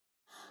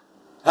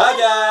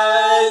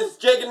guys!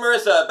 Jake and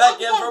Marisa back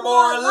again for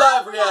more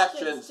live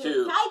reactions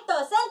to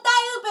Kaitou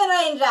Sentai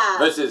Lupinranger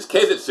versus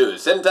Keisatsu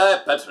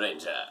Sentai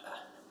Patranger.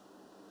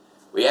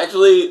 We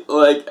actually,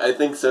 I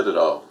think said it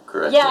all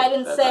correctly. Yeah, I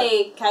didn't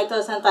say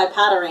Kaitou Sentai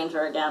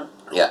Patranger again.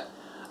 Yeah.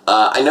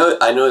 I know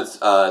it's,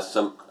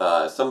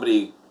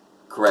 somebody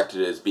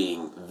corrected it as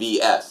being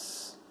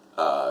VS,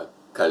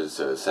 because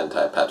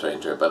Sentai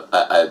Patranger, but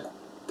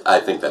I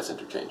think that's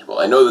interchangeable.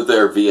 I know that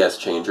there are VS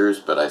changers,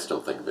 but I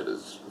still think of it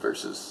as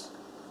versus.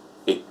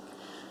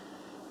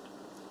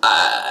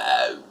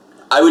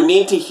 I would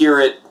need to hear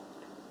it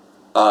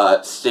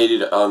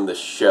stated on the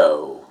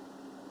show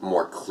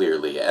more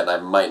clearly, and I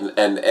might,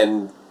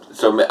 and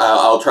so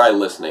I'll try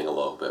listening a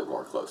little bit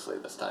more closely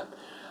this time.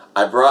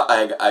 I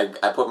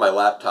put my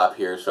laptop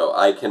here so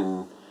I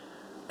can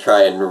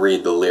try and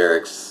read the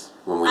lyrics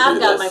when we do this. I've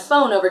got my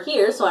phone over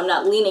here, so I'm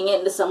not leaning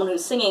into someone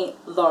who's singing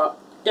the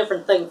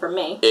different thing from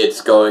me.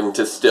 It's going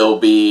to still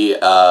be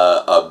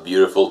a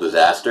beautiful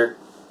disaster,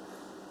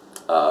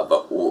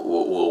 but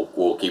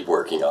we'll keep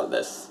working on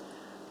this.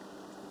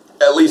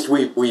 At least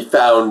we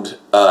found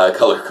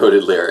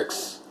color-coded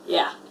lyrics.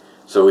 Yeah.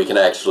 So we can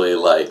actually,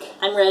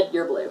 I'm red,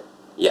 you're blue.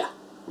 Yeah,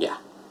 yeah.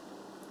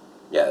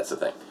 Yeah, that's the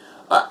thing.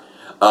 Alright.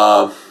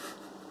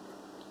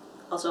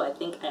 Also, I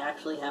think I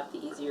actually have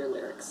the easier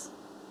lyrics.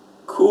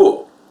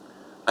 Cool.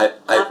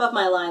 Half of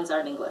my lines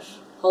aren't English.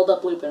 Hold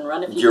up, Lupin,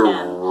 run if you You're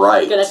can.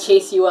 right. I'm gonna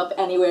chase you up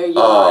anywhere you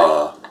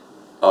are.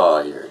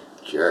 Oh, you're a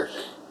jerk.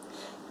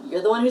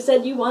 You're the one who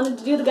said you wanted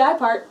to do the guy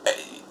part.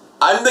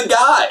 I'm the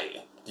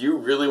guy! Do you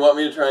really want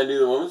me to try and do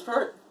the woman's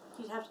part?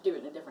 You'd have to do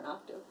it in a different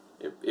octave.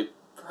 It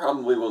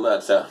probably will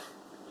not sound...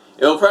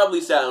 It'll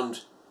probably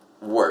sound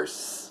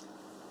worse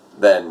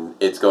than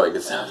it's going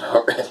to sound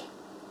already.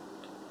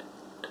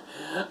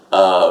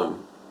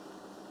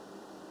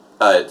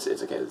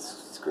 It's okay. The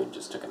screen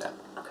just took a nap.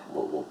 Okay.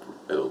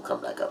 It'll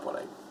come back up when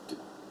I do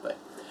play.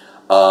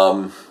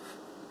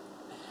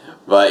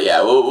 But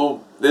yeah,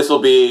 this will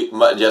be,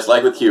 just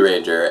like with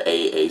Kaitou,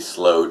 a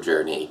slow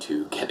journey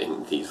to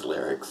getting these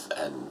lyrics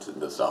and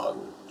the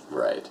song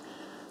right.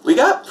 We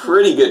got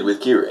pretty good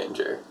with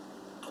Kaitou.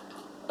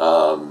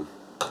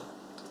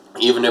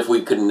 Even if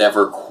we could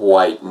never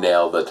quite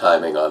nail the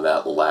timing on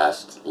that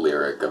last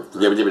lyric of...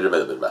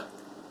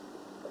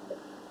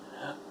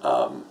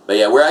 but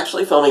yeah, we're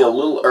actually filming a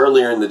little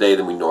earlier in the day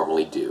than we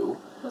normally do.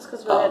 That's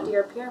because we're at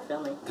DRPR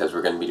filming. Because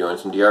we're going to be doing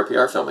some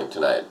DRPR filming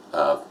tonight.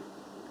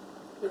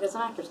 We got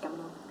some actors coming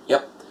on.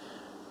 Yep.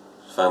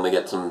 Finally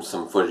get some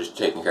footage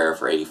taken care of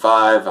for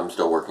 85. I'm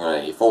still working on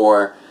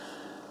 84.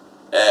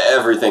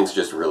 Everything's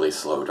just really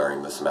slow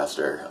during the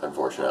semester,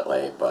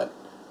 unfortunately, but...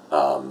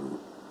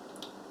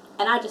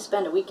 And I just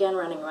spend a weekend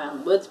running around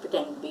the woods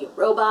pretending to be a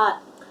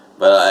robot.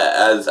 But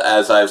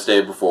as I've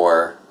stated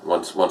before,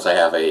 once I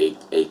have a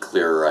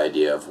clearer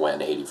idea of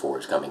when 84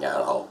 is coming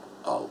out,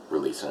 I'll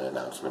release an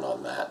announcement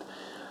on that.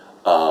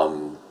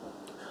 And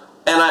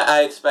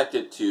I expect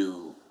it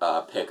to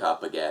pick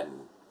up again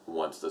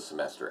once the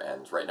semester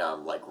ends. Right now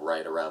I'm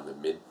right around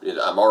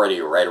I'm already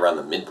right around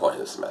the midpoint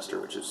of the semester,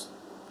 which is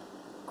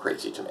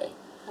crazy to me.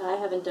 I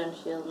haven't done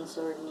Shield and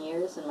Sword in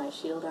years, and my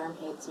shield arm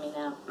hates me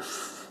now.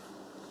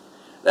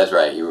 That's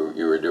right. You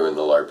were doing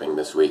the LARPing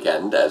this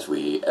weekend, as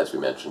we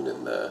mentioned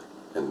in the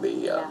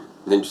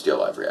Ninja Steel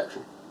live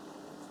reaction.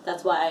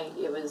 That's why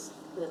it was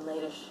a bit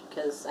late-ish,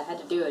 because I had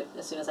to do it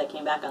as soon as I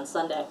came back on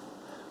Sunday.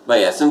 But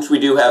yeah, since we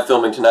do have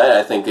filming tonight,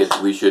 I think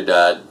we should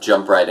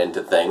jump right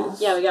into things.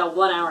 Yeah, we got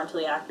 1 hour until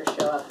the actors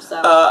show up,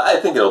 so... I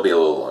think it'll be a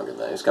little longer than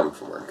that. He's coming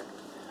from work.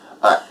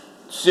 Alright,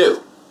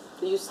 so...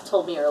 You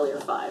told me earlier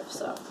 5,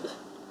 so...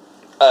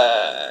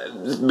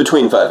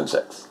 Between 5 and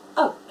 6.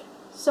 Oh,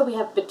 so we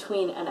have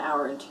between an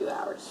hour and 2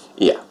 hours.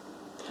 Yeah.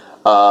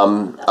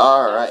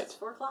 Alright.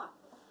 4 o'clock.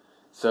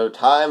 So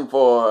time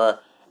for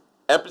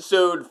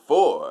episode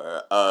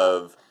 4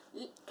 of...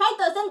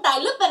 Kaitou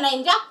Sentai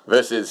Lupinranger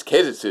versus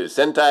Keisatsu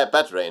Sentai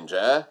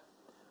Patranger,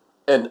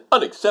 an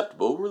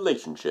unacceptable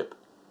relationship.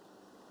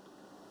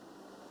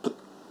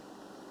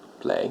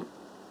 Play.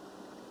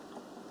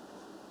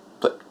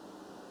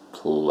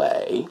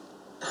 Play.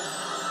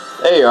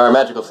 There you are,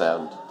 magical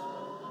sound.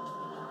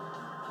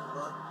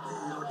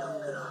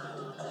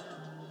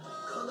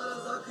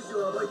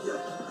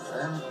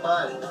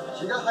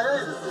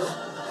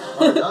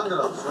 Yeah,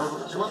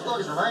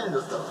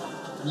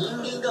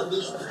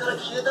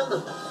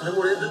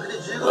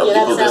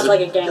 that sounds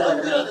like a gangler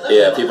to me.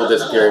 Yeah, people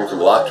disappearing from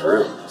locked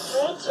rooms.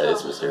 That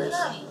is mysterious.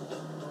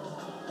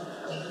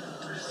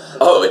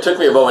 Oh, it took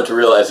me a moment to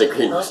realize that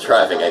Green was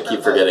driving. I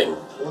keep forgetting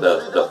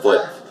the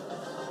flip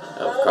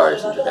of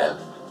cars in Japan.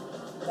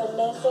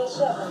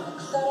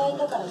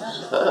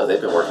 Oh,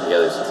 they've been working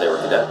together since they were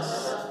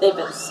cadets. They've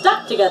been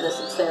stuck together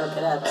since they were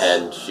cadets.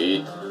 And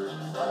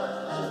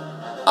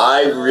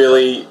I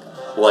really,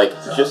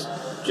 just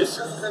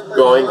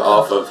going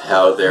off of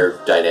how their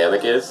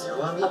dynamic is.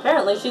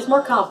 Apparently she's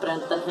more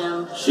confident than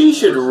him. She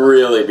should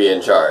really be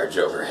in charge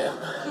over him.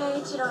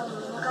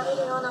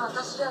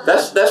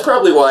 That's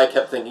probably why I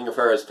kept thinking of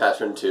her as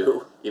Patron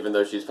 2, even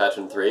though she's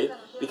Patron 3.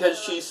 Because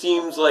she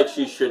seems like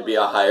she should be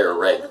a higher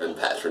rank than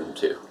Patron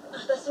 2.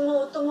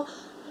 Well,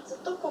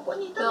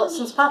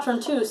 since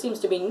Patron 2 seems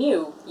to be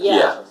new,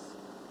 yeah.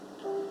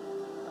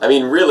 I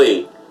mean,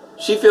 really,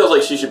 she feels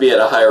like she should be at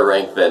a higher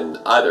rank than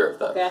either of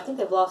them. Okay, I think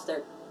they've lost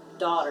their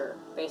daughter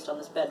based on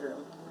this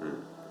bedroom.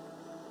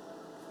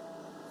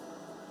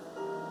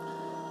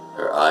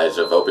 Her eyes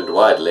have opened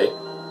widely.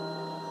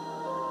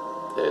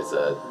 There's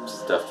a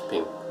stuffed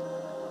thing.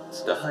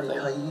 It's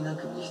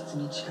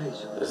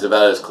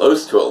about as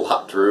close to a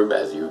locked room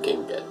as you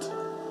can get.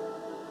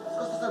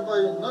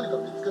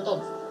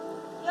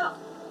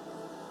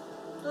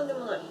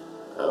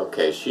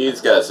 Okay,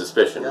 she's got a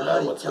suspicion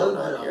about what's going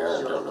on here.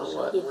 I don't know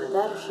what. Either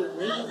that or she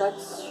really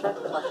likes shark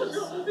plushies.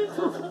 You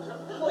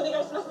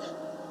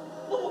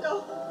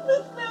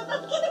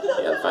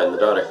gotta find the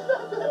daughter.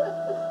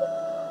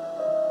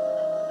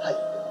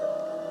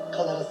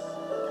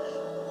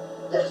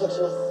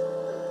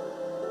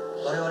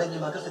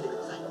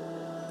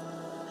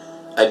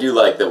 I do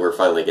like that we're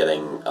finally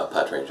getting a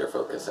Patranger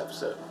focus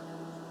episode.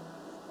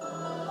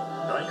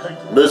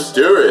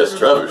 Mysterious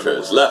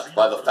treasures left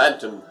by the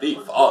Phantom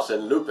Thief,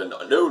 Arsene Lupin,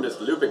 known as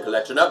the Lupin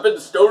Collection, have been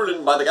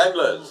stolen by the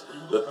ganglers.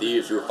 The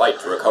thieves who fight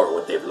to recover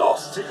what they've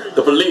lost.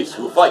 The police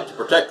who fight to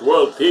protect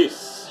world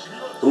peace.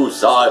 Whose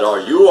side are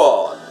you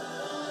on?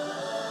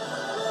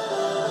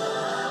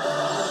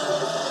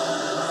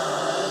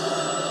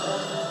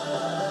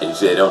 And you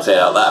say, don't say it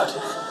out loud.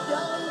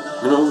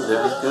 You know,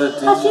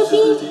 there's got to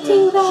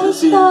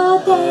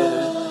silhouette.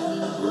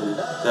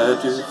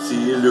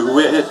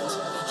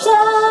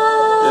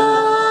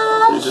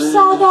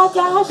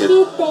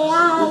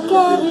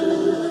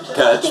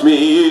 Catch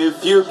me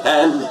if you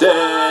can,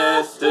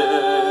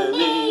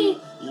 destiny.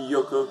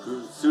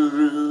 Yokoku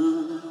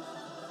suru.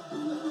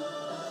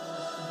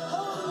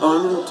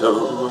 Onto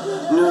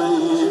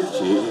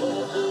noichi.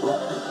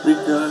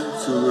 Rika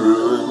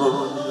suru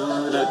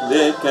mono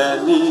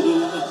dekani.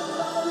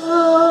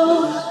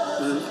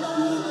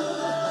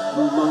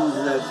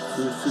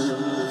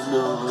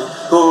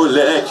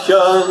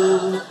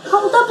 Collection.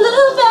 Hold the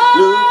blue van.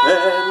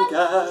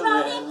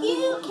 Running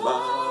you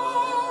can.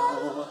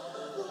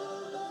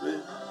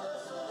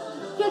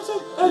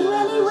 And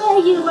anywhere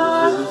you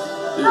are.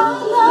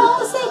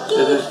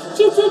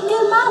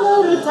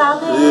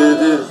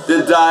 The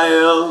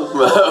dial.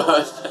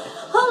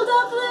 Hold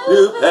the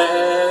blue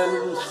van.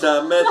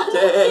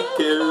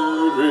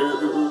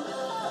 Sametekeru.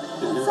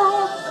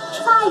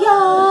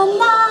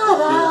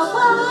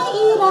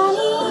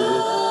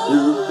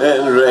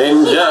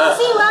 Lupinranger.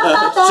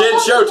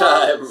 It's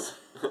showtime.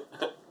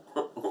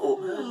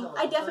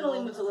 I definitely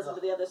need to listen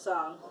to the other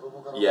song.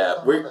 Yeah,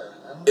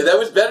 that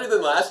was better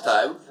than last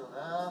time.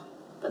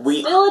 But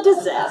still a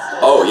disaster.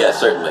 Oh yeah,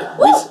 certainly.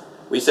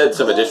 We said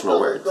some additional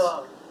words.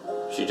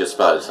 She just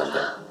spotted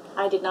something.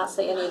 I did not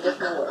say any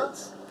additional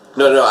words.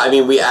 No. I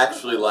mean, we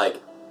actually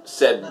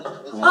said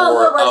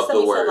more of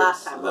the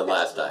words than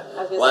last time.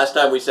 Last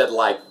time we said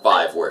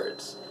 5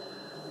 words.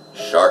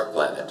 Shark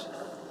Planet.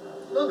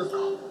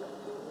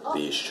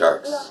 These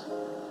sharks.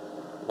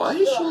 Why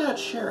is she not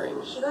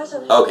sharing?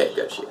 Okay,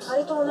 good, she is.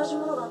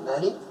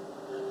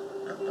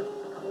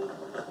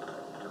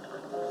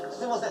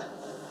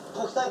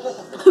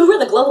 Who are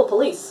the global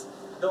police?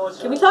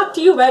 Can we talk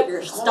to you about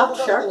your stuffed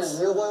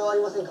sharks?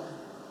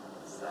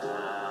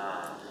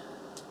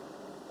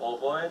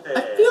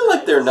 I feel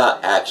like they're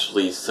not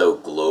actually so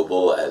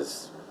global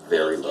as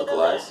very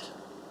localized.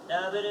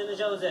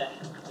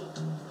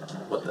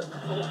 What the?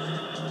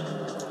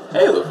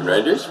 Hey,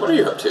 Lupinrangers, what are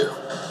you up to?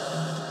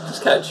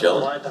 Just kind of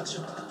chilling.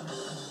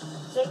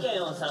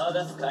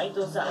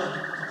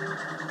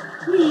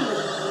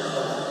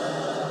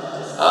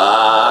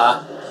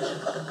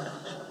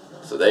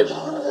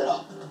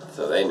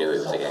 So they knew he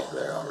was a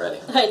gangster already.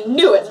 I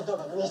knew it!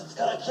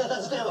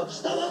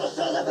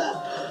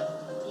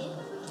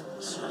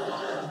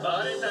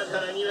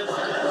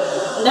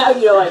 Now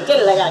you know I get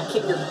it, I gotta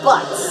kick your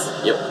butts.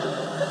 Yep.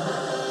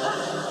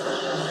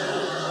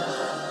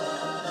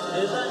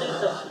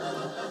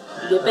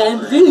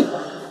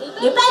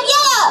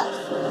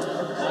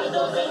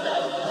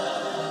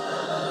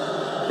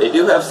 They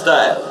do have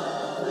style.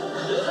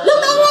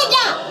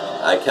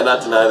 I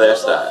cannot deny their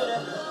style.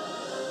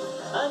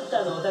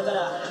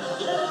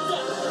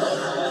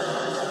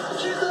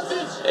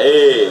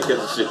 Hey,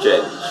 Keisatsu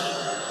change.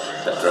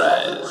 That's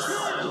right. Nice.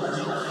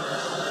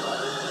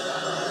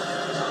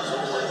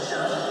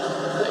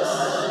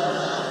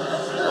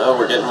 Oh,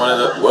 we're getting one of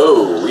the...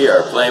 Whoa, we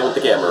are playing with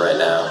the camera right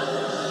now.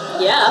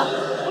 Yeah.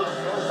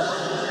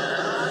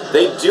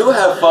 They do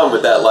have fun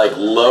with that,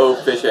 low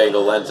fish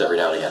angle lens every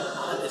now and again.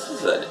 Oh, this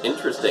is an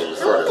interesting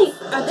sort of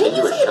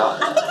continuous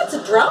shot. I think it's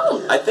a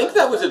drone. I think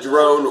that was a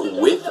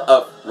drone with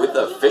a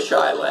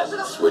fisheye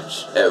lens,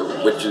 which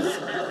is...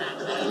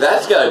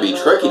 That's got to be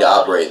tricky to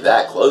operate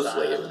that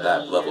closely with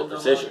that level of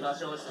precision.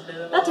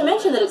 Not to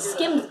mention that it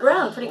skimmed the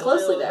ground pretty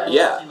closely there.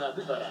 Yeah.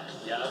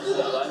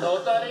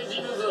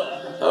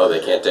 Oh, they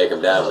can't take him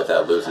down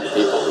without losing the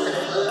people who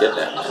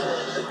kidnapped.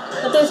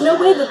 But there's no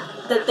way that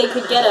they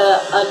could get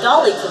a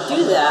dolly to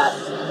do that.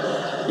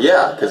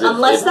 Yeah, because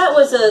unless that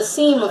was a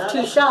seam of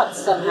 2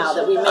 shots somehow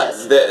that we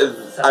missed.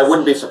 I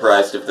wouldn't be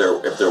surprised if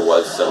there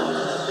was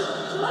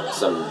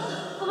some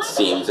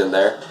seams in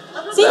there.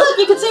 See, look,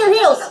 you can see her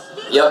heels.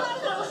 Yep.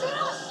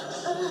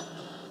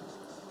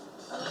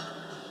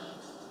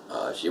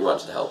 She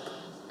wants to help.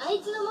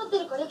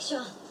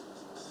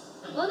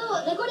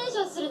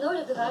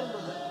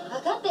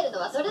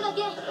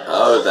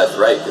 Oh, that's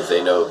right, because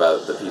they know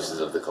about the pieces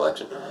of the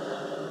collection.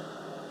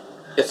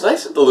 It's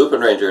nice that the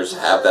Lupinrangers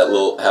have that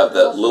little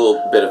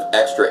bit of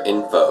extra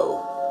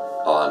info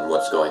on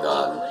what's going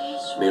on.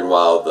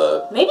 Meanwhile,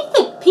 maybe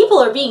the people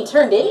are being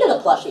turned into the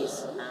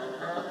plushies.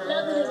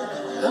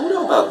 I don't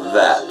know about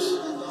that.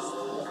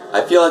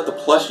 I feel like the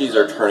plushies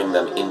are turning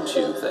them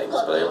into things,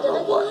 but I don't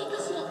know what.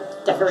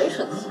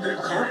 Decorations,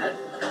 apparently.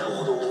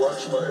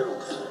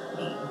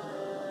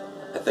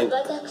 I think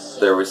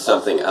there was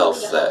something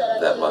else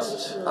that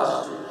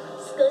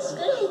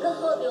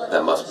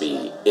must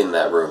be in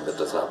that room that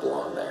does not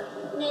belong there.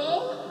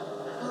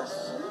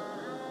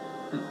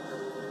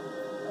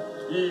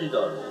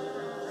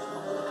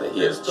 But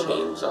he has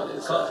chains on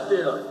his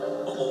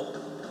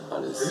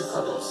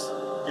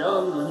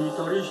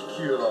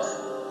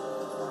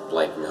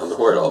blanking on the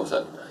word all of a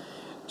sudden.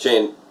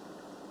 Chains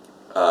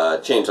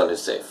on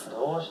his safe.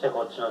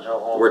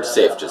 The word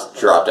safe just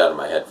dropped out of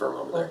my head for a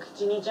moment there.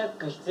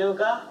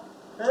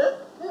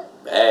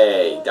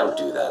 Hey, don't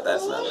do that.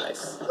 That's not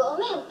nice.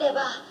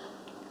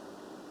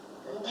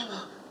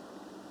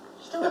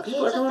 Yeah,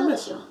 people are going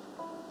missing.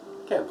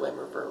 Can't blame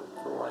her for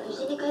wanting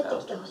to be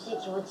found.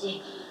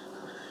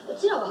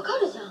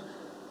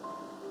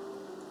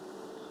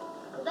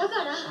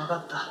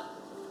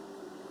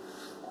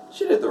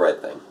 She did the right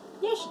thing.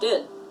 Yeah, she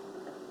did.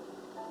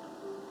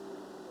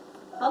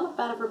 I'll look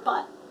bad of her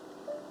butt.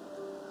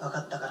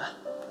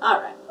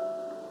 Alright.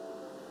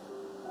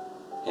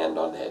 Hand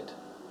on head.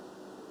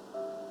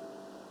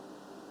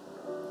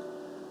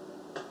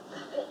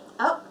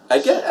 Oh. I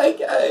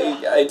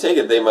take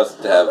it they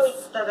must have,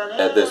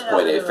 at this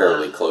point, a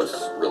fairly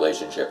close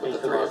relationship with the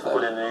three of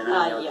them.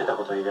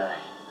 Yeah.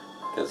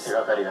 Because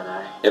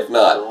if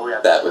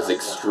not, that was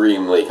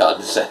extremely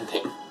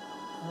condescending.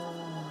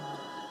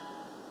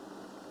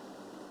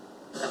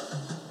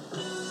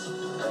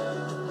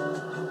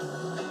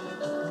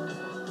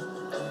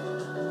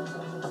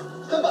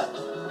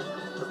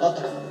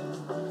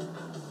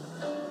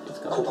 It's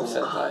called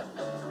Sentai.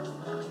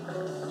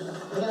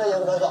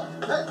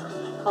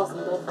 Calls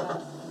them both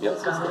that. Yep.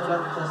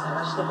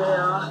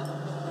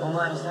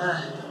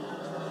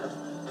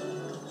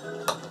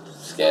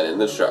 Scanning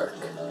the shark.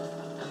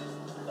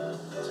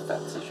 It's a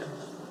fancy shark.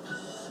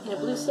 In a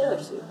blue sailor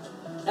suit.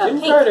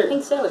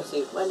 Pink sailor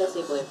suit. Why did I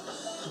say blue?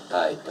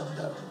 I don't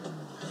know.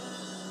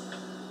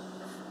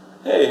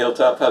 Hey,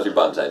 Hilltop, how's your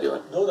bonsai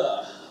doing?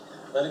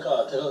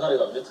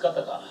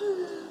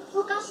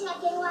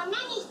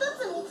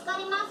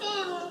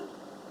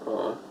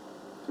 Oh,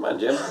 come on,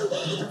 Jim.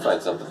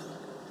 Find something.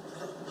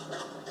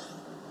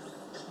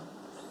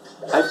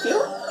 I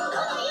feel...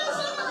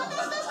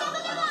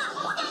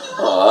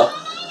 Aw.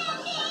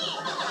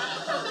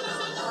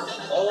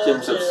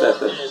 Jim's upset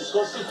that he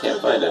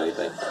can't find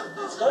anything.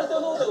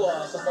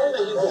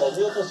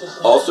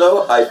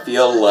 Also, I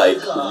feel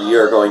like we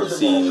are going to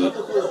see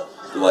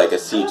like a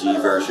CG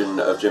version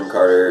of Jim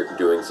Carter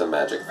doing some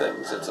magic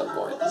things at some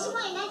point.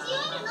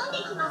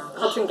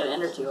 I'll drink an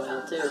energy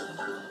oil too.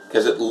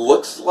 Because it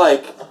looks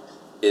like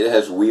it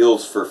has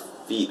wheels for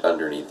feet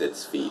underneath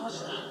its feet.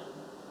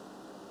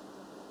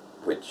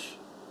 Which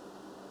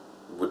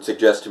would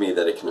suggest to me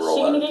that it can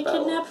roll out of battle. Is she gonna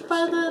get kidnapped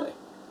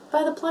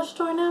by the plush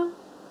toy now?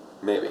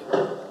 Maybe.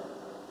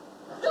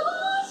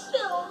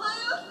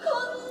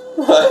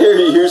 Why are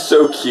you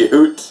so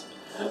cute?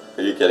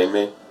 Are you kidding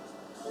me?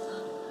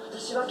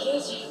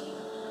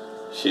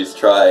 She's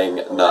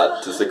trying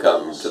not to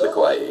succumb to the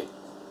kawaii.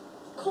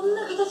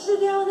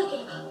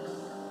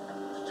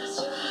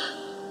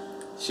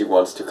 She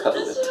wants to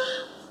cuddle it.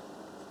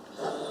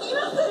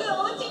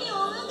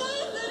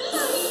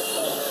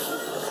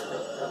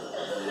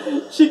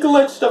 She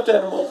collects stuffed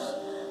animals.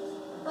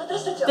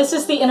 This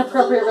is the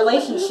inappropriate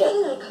relationship.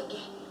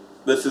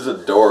 This is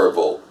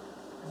adorable.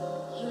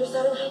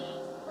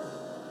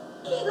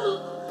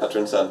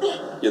 Patron-san,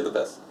 you're the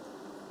best.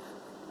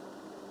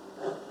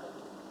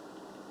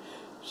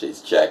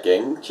 She's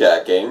checking.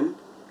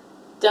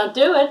 Don't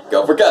do it.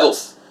 Go for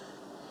cuddles.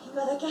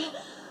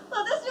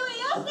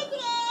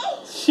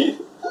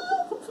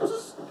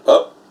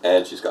 Oh,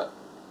 and she's gone.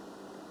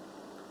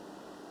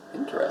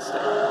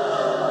 Interesting.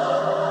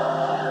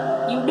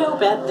 You know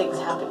bad things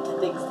happen to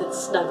things that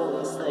snuggle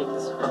these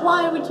things.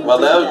 Why would you do that?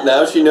 Well,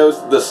 now she knows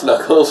the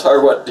snuggles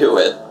are what do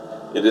it.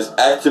 It is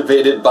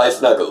activated by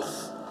snuggles.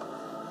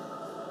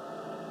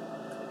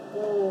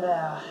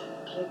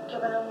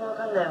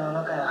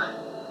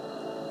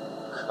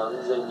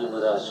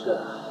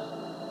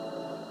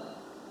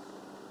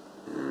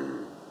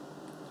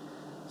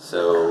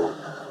 So,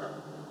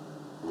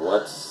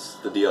 what's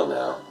the deal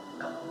now?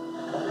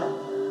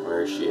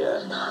 Where is she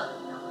at?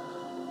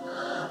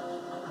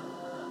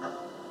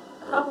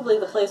 Probably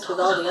the place with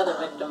all the other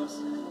victims.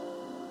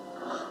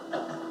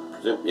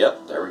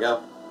 Yep, there we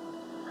go.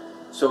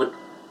 So it,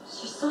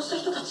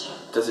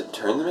 does it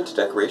turn them into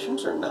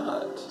decorations or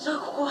not?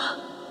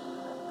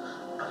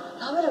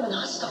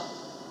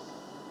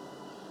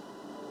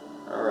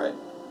 Alright.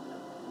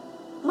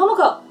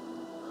 Momoko!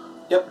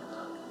 Yep.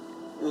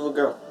 Little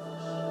girl.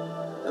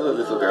 Hello,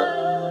 little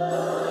girl.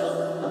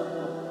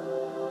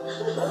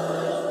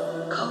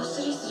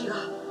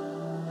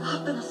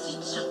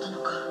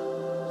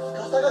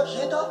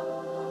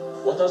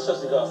 私た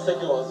ちが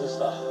席を外し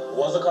た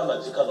わずかな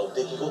時間の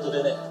出来事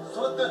でね。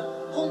それって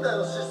今回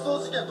の失踪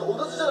事件と同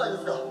じじゃないで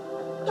すか。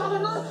誰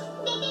も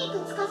出ていく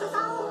司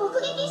さんを目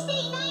撃して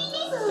いないんで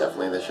す。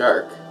 Definitely the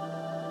shark.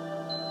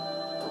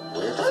 But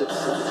where does it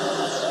sit?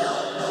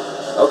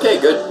 Okay,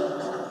 good.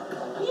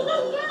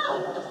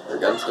 Her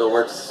gun still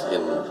works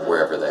in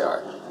wherever they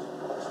are.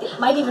 It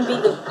might even be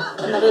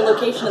another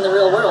location in the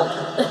real world.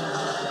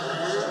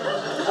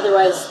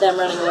 Otherwise, them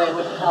running away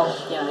wouldn't help.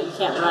 You know, you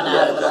can't run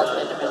out of the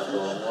alternate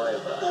dimension.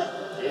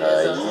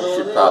 You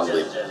should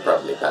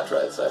probably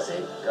patronize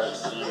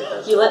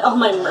that. You let all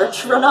my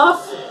merch run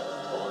off?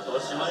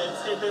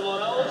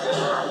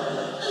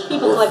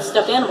 People collect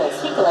stuffed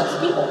animals. He collects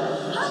people.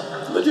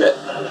 Legit.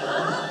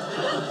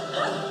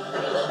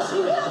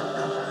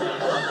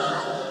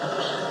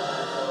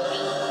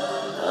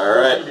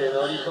 Alright.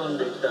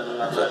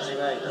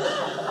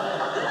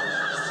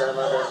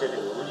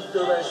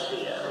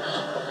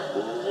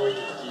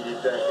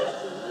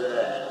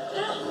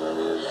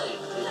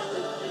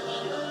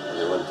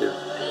 Another one too.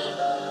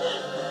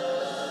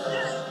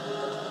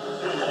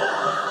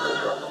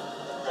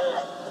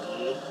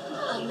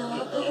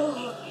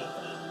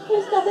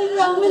 There's nothing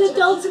wrong with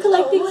adults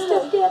collecting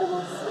stuffed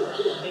animals.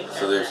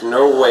 So there's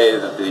no way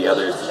that the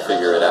others can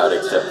figure it out,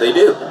 except they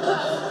do.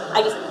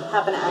 I just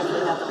happen to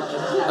actually have them on the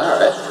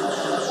Alright.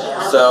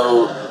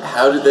 So,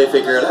 how did they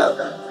figure it out?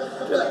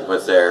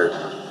 Was there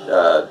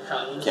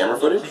camera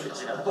footage?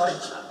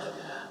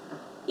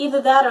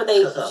 Either that or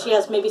she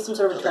has maybe some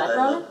sort of a tracker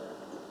on her?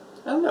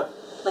 I don't know.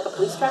 Like a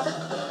police tracker?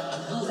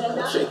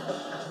 Let's see.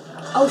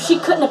 Oh, she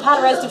couldn't have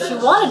Patrarized if she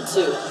wanted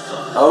to.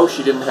 Oh,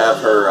 she didn't have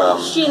her,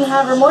 She didn't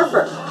have her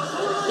morpher.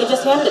 They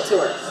just handed it to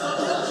her.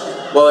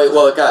 Well,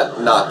 it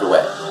got knocked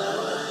away,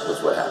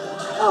 was what happened.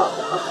 Oh,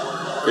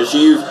 okay. Because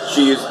she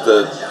used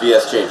the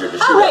VS changer to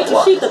shoot right, the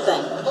block. to shoot the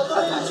thing.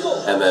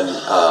 Okay. And then,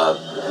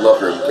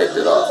 Love Room kicked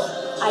it off.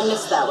 I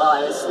missed that while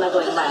I was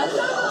snuggling my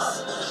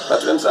eyeballs.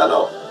 Patranger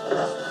Sano.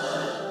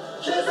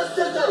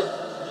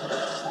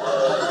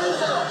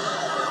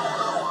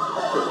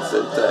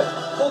 Sentai.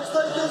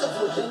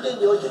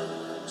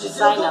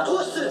 Sino.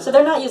 So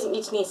they're not using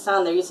each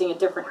Nissan, they're using a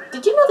different...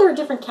 Did you know there are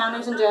different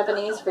counters in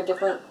Japanese for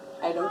different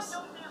items?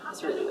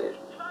 It's really weird.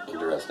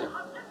 Interesting.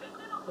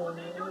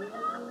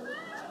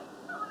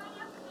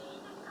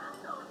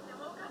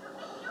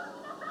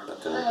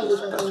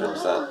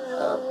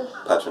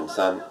 Patron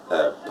San.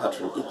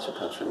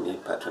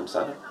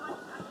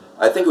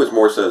 I think it was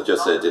more so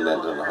just that it didn't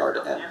end on a hard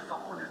end.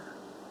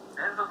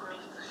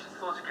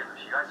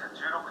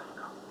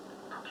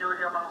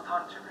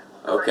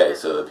 Okay,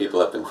 so the people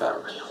have been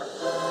found.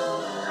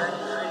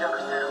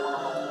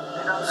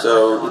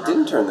 So it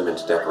didn't turn them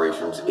into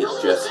decorations, it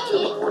just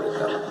teleported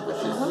them, which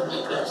is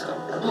interesting.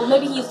 Well,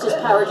 maybe he used his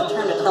power to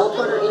turn a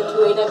teleporter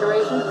into a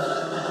decoration,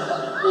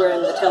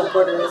 wherein the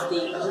teleporter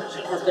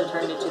has been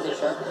turned into the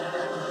shark.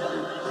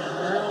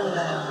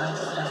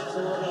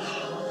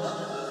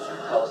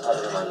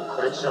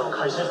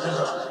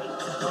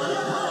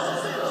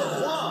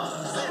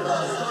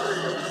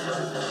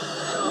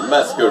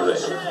 Masquerade.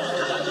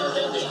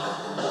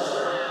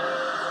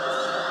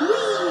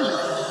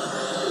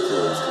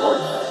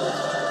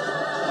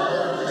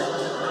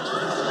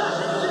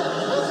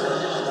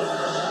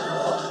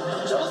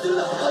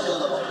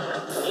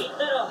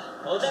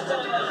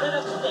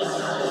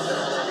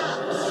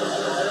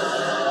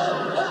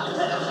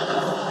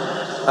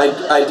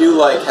 I do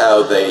like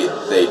how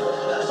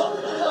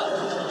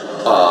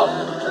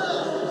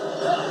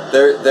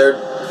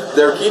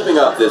they're keeping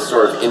up this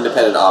sort of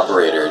independent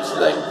operators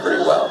thing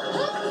pretty well.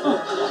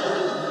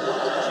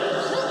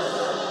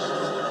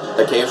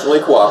 Occasionally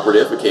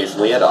cooperative,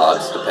 occasionally at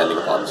odds, depending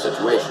upon the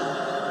situation.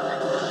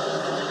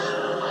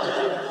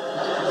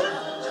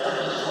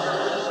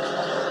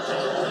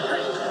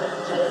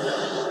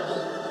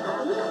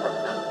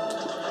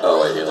 Oh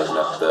wait, you're looking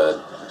up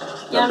the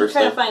Yeah, I'm numbers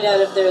trying thing? to find out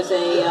if there's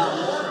a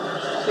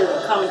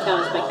common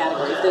counters by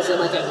category. If there's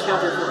like a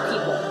counter for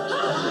people.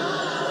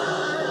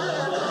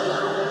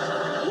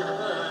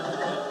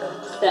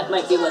 That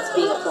might be what's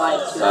being applied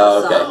to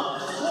Oh, some.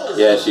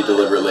 okay. Yeah, she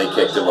deliberately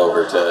kicked him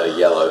over to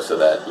yellow so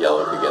that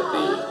yellow could get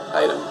the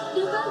item.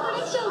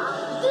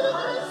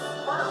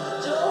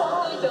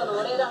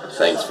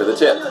 Thanks for the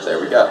tip. There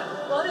we go.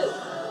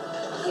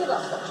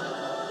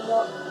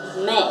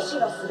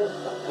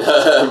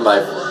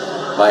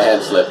 my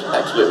hand slipped.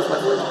 Actually, it was my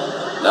foot.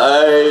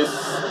 Nice.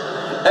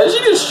 And she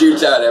just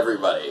shoots out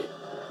everybody.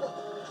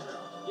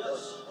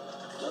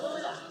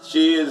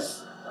 She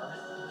is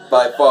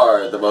by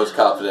far the most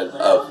confident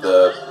of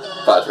the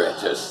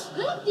Patrangers.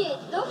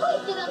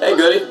 Hey,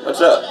 Goody,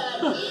 what's up?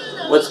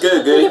 What's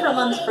good, Three Goody? different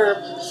ones for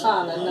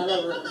Son, and none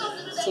of them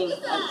seem.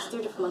 It's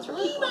 3 different ones for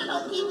people, and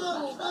none of them seem to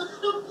match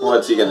that.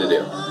 What's he gonna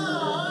do?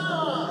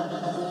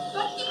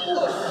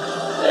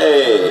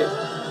 Hey.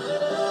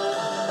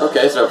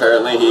 Okay, so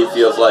apparently he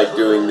feels like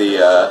doing the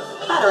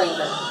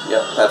Patranger.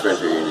 Yep,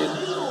 Patranger Union.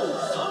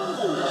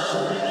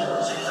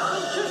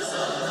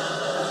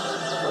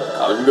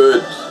 I'm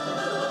good.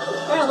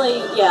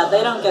 Apparently, yeah,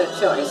 they don't get a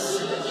choice.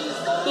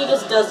 He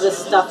just does this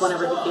stuff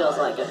whenever he feels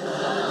like it.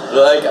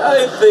 Like,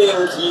 I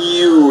think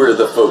you were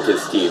the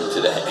focus team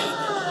today.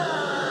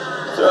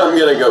 So I'm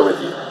gonna go with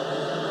you.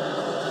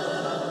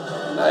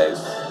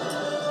 Nice.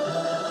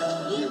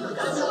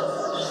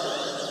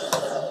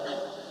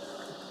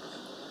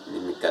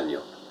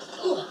 Mimikanyo.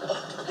 Cute.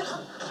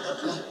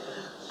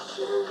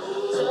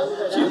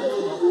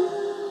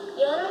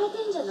 Yeah,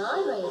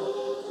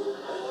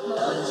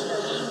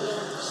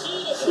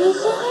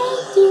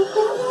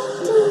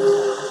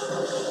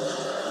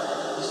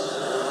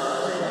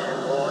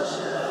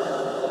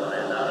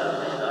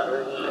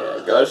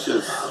 Gush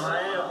has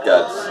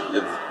got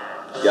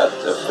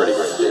a pretty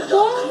great team.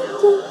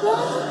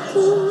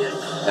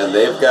 And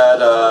they've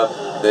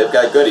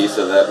got Goody,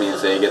 so that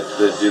means they get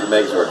to do the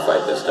Megazord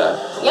fight this time.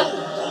 Yep.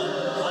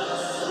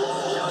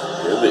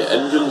 Hear the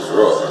engines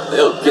roar.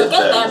 They'll get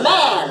their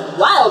man.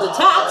 Wild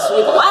attacks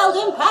with wild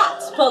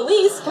impacts.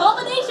 Police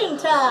combination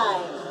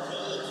time.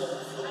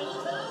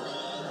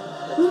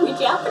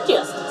 Reach out for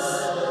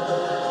justice.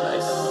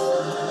 Nice.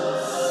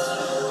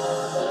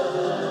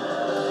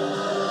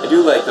 I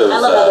do like those. I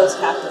love how those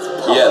cactus.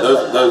 Yeah,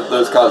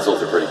 those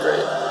consoles are pretty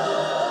great.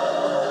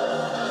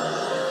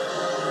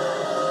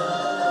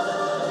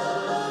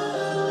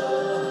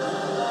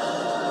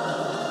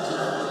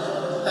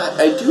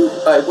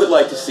 I would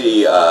like to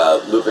see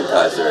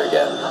Lupinranger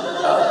again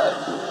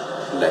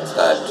next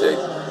time to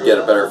get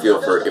a better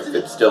feel for if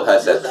it still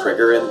has that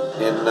trigger in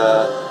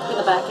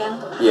the back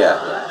end. Yeah,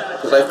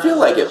 because I feel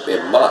like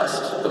it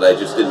must, but I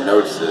just didn't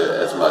notice it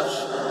as much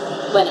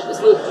when it was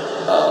Lupin.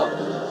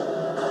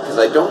 Because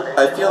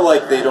I feel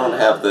like they don't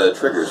have the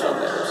triggers on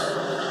theirs,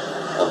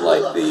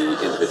 unlike the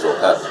individual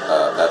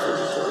Patranger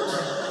swords.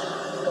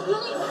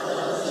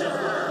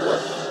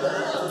 What?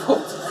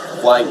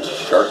 Flying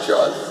shark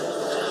jaws.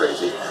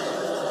 Crazy.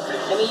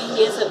 I mean,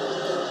 he is a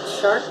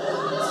shark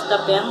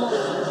stuffed animal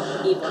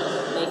evil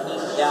making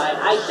guy.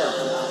 I don't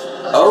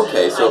know.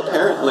 Okay, so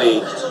apparently,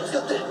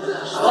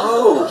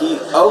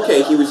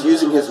 he was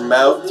using his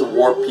mouth to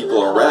warp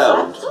people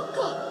around.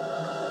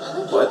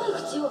 What?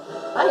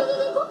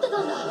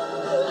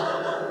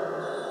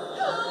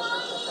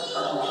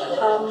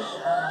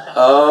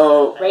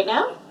 Oh. Right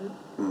now?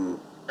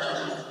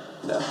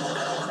 No.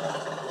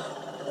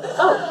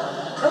 Oh.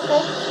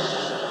 Okay.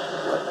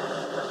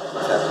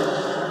 What's happening?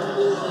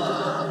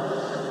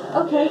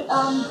 Okay, I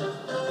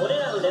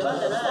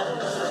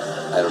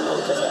don't know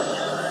what just happened.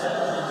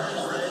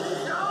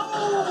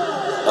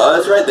 Oh,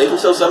 that's right, they can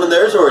still summon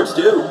their swords,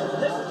 too.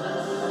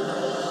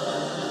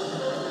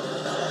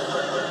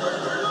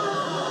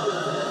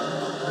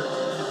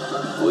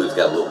 Blue's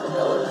got a little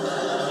propeller.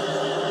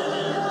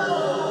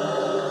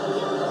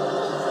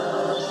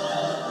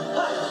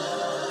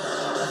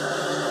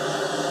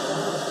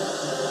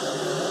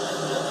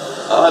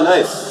 Oh,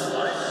 nice.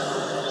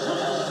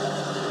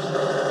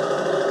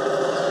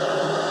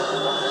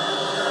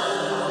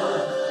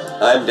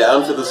 I'm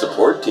down for the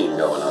support team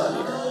going on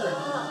here.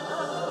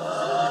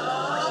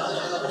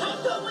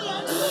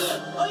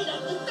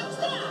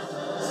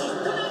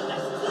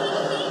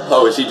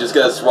 Oh, is he just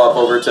gonna swap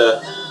over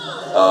to...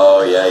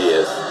 Oh, yeah, he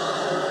is.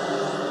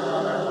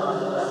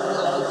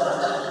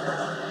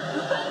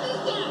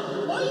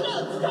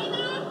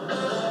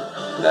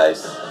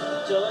 Nice.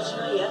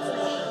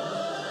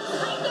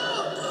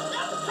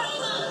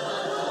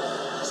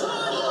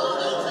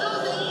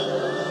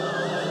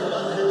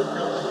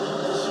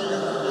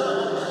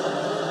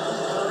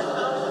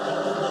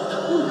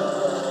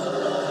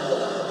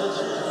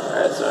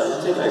 Alright, so I'm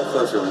taking a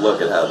closer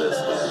look at how this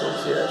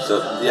handles here.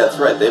 So, yeah, that's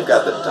right, they've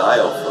got the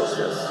dial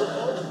focus.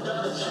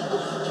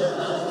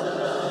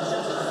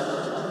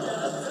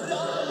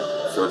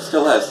 So it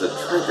still has the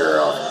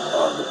trigger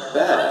on the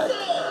back.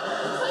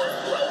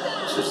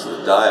 It's just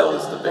the dial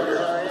is the bigger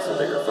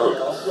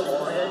focus.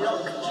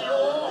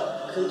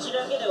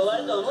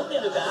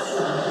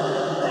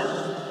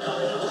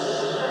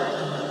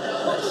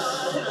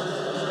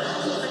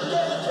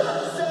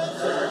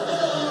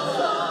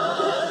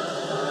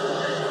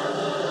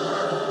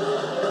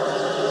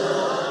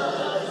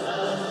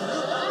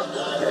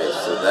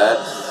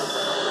 That's...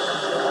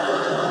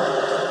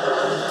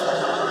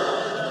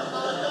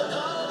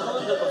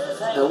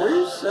 Now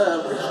where's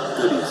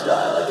Goody's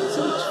dial? I can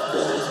see each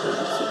finish, but I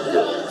can see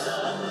Goody's.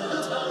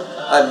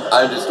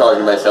 I'm just talking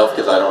to myself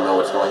because I don't know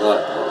what's going on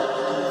at the moment.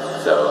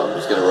 So I'm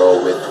just gonna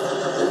roll with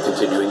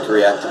continuing to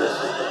react to this.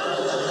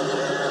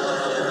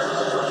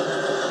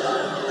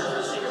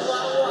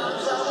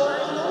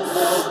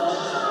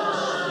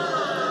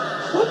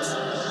 What?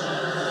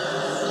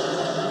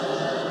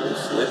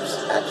 Loose lips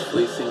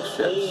actually think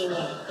chips.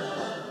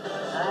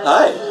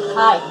 Hi.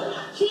 Hi.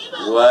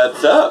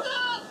 What's up?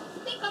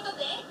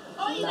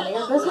 None of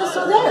your business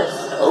or theirs.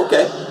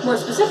 Okay. More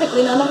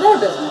specifically, none of their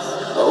business.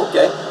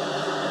 Okay.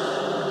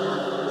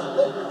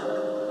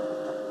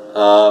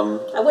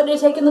 I wouldn't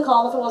have taken the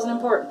call if it wasn't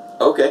important.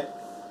 Okay.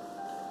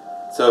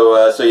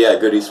 So yeah,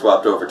 Goody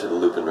swapped over to the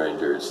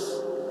Lupinrangers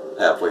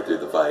halfway through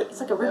the fight.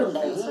 It's like a ribbon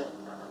dance.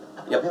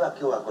 Yep.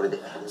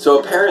 So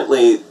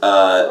apparently,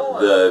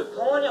 the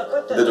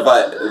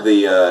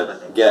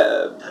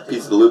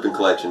piece of the Lupin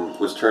collection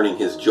was turning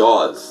his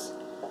jaws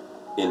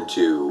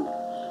into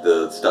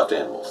the stuffed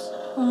animals.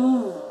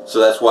 So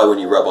that's why when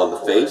you rub on the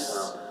face,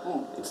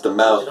 it's the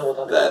mouth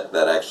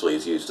that actually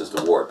is used as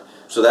the warp.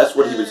 So that's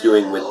what he was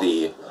doing with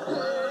the...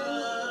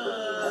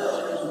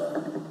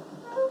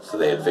 So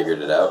they had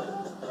figured it out.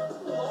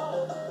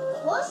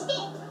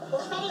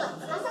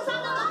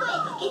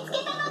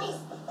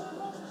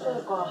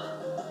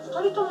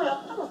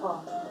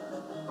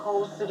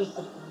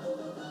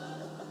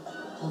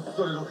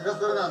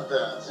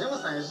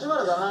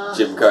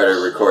 Jim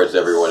Carter records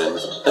everyone in...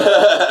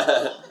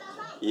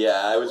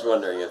 Yeah, I was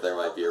wondering if there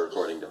might be a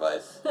recording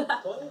device.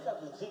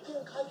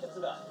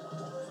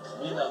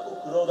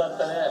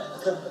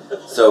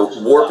 So,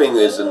 warping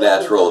is a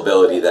natural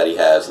ability that he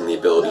has, and the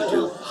ability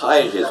to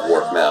hide his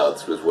warp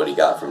mouths was what he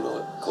got from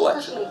the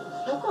collection.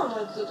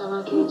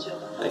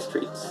 Nice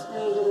treats.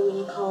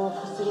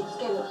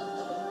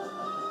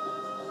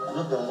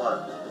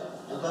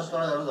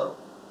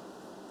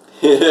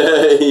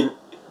 he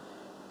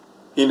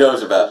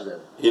knows about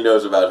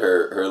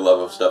her love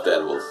of stuffed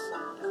animals.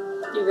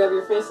 You rub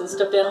your face and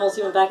stuffed animals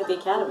even back at the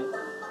academy.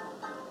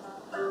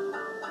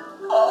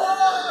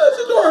 Oh, that's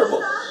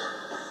adorable.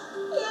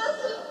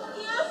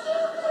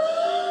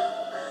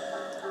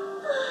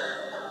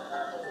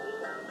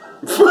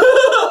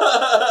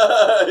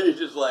 You're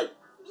just like,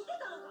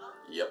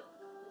 yep.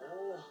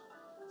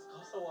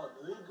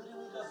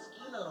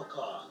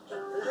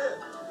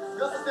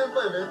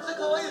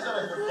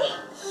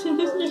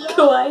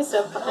 Kawaii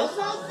senpai.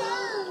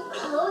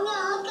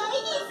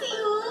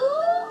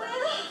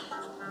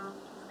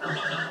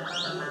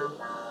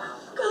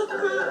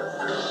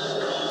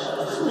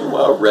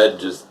 Meanwhile, Red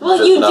just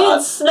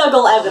did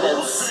snuggle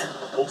evidence.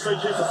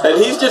 And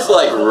he's just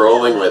like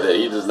rolling with it.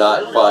 He does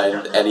not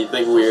find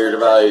anything weird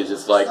about it. He's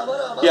just like,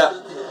 yeah,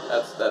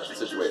 that's the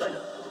situation.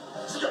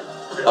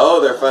 Oh,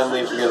 they're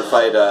finally going to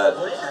fight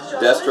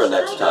Destra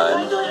next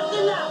time.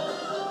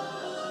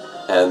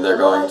 And they're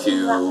going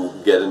to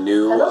get a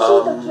new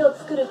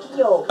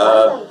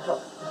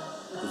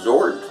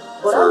Zord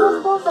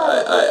for,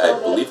 I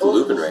believe, the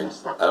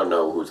Lupinranger. I don't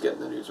know who's getting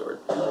the new Zord.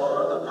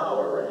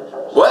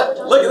 What?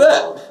 Look at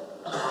that!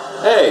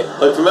 Hey,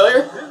 look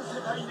familiar?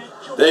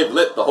 They've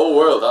lit the whole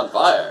world on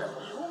fire.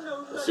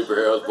 The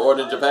superheroes born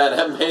in Japan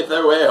have made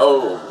their way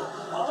home.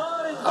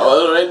 How are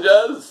the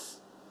Rangers?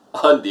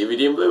 On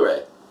DVD and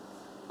Blu-ray.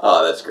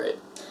 Oh, that's great.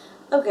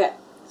 Okay,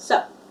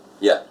 so.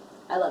 Yeah.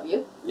 I love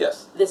you.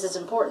 Yes. This is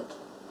important.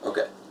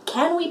 Okay.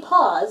 Can we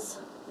pause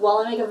while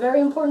I make a very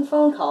important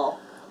phone call?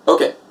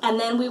 Okay. And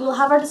then we will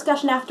have our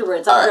discussion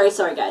afterwards. I'm very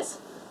sorry, guys.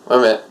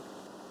 1 minute.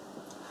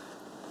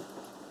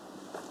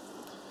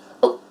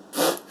 Oh.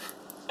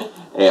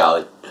 Hey,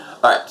 Ollie.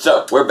 Alright,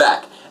 so, we're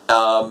back.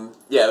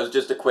 Yeah, it was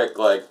just a quick,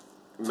 like,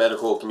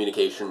 medical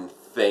communication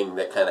thing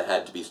that kind of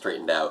had to be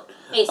straightened out.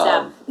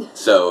 ASAP.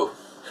 So,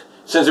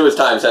 since it was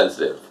time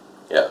sensitive,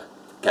 yeah,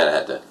 kind of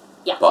had to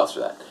pause for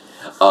that.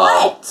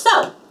 Alright,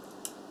 so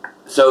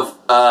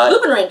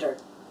Lupinranger.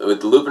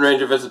 With the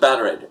Lupinranger versus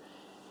Patranger.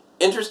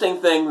 Interesting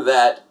thing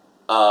that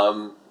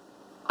I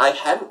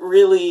hadn't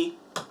really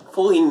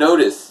fully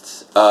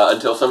noticed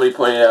until somebody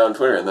pointed it out on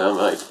Twitter, and then I'm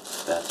like,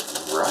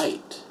 that's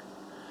right.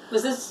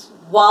 Was this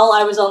while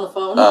I was on the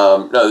phone?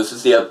 No, this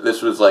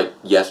was like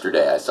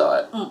yesterday I saw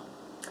it.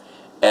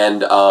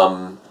 And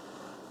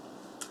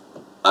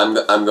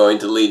I'm going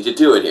to lead you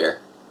to it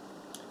here.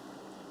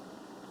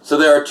 So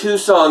there are 2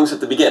 songs at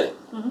the beginning.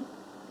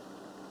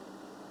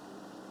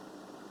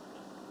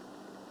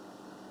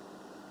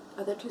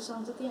 Are there 2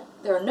 songs at the end?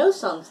 There are no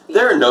songs at the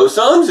end. There are no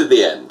songs at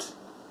the end.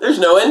 There's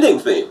no ending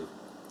theme.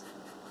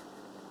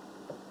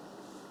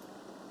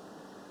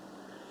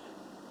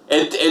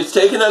 It's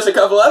taken us a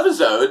couple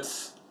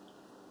episodes,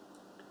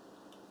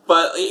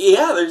 but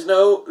yeah, there's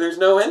no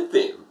end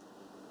theme.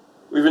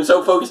 We've been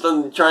so focused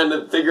on trying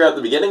to figure out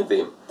the beginning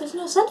theme. There's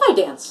no Sentai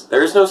dance.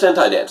 There is no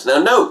Sentai dance.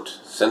 Now note,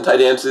 Sentai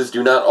dances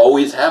do not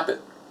always happen.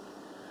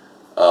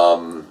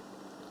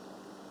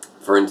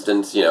 For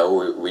instance, you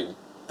know,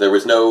 there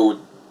was no,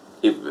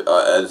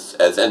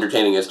 as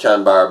entertaining as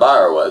Chan Bara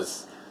Bara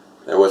was,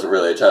 there wasn't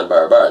really a Chan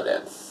Bara Bara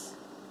dance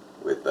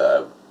with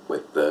the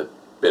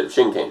bit of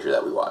Shinkanger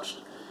that we watched.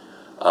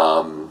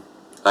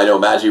 I know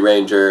Magi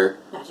Ranger.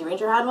 Magi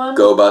Ranger had one.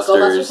 Go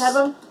Busters had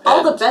one.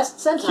 All the best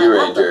Sentai Q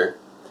Ranger.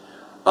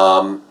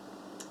 Appa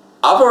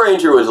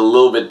Ranger was a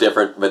little bit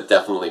different, but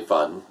definitely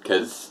fun,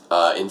 because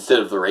instead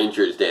of the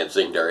Rangers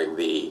dancing during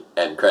the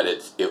end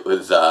credits, it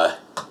was the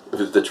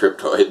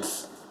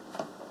Triptoids.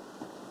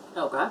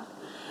 Okay.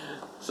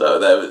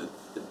 So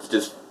it's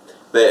just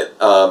They,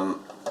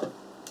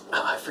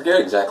 I forget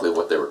exactly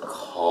what they were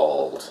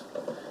called.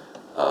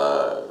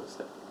 Was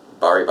it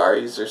Bari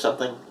Baris or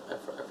something? I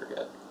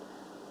forget.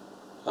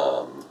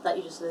 I thought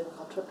you just said they were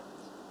called Triptoids.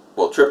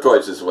 Well,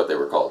 Triptoids is what they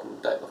were called in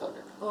Dino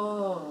Thunder.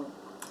 Oh.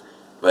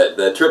 But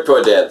the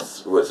Triptoid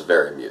dance was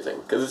very amusing,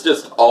 because it's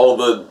just all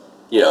the,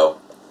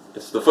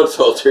 it's the foot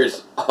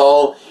soldiers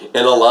all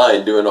in a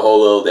line doing a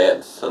whole little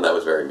dance, and that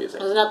was very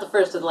amusing. It was not the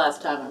first or the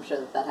last time, I'm sure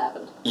that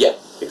happened. Yeah,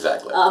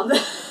 exactly.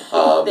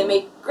 They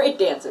make great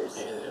dancers.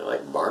 Yeah, they're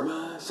like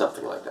Barma,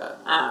 something like that.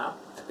 I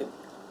I think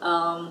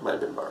don't know. might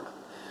have been Barma.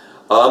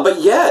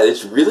 But yeah,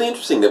 it's really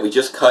interesting that we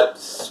just cut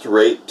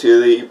straight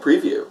to the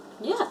preview.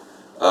 Yeah.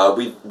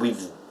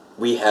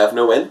 We have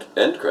no end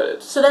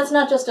credits. So that's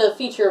not just a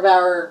feature of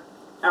our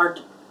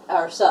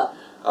sub.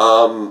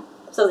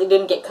 So they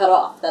didn't get cut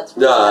off. That's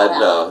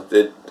no.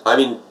 I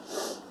mean,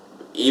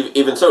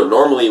 even so,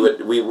 normally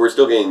we're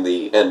still getting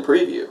the end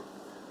preview,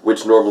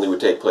 which normally would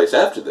take place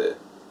after the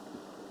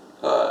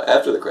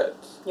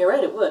credits. You're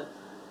right. It would.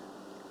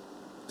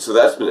 So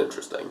that's been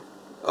interesting.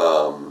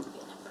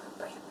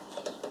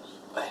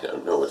 I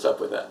don't know what's up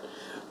with that,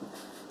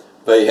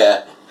 but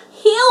yeah.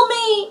 Heal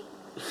me.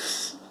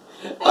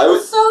 I'm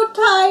so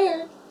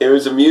tired. It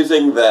was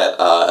amusing that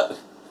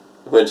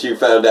when she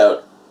found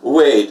out,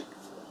 wait,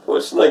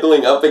 we're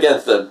snuggling up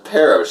against a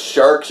pair of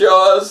shark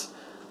jaws?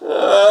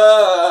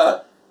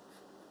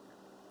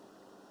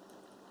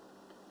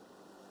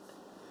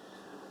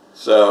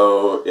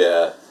 So,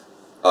 yeah.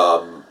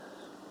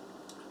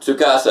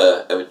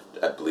 Tsukasa,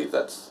 I believe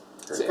that's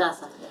her name.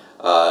 Tsukasa.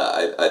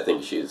 I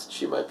think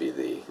she might be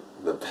the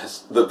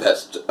best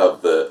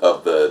of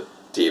the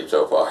team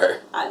so far.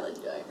 I'll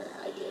enjoy her.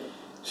 I do.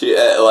 She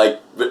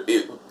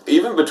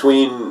even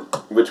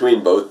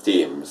between both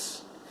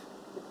teams,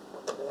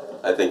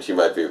 I think she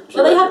might be.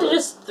 Well, they have to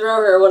just throw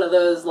her one of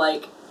those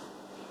like.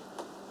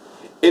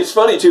 It's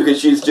funny too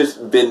because she's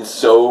just been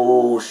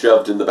so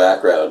shoved in the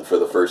background for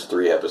the first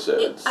 3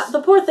 episodes.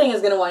 The poor thing is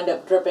going to wind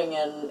up dripping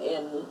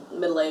in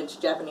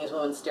middle-aged Japanese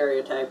women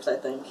stereotypes, I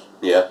think.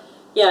 Yeah.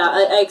 Yeah,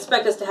 I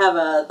expect us to have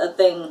a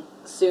thing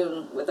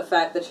soon with the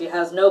fact that she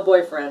has no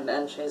boyfriend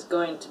and she's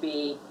going to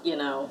be,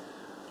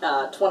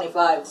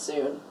 25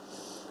 soon.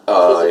 She's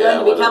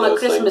going to become a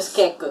Christmas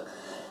keku.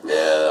 Yeah,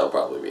 that'll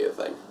probably be a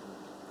thing.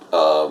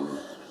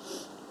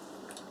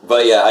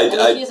 But yeah, I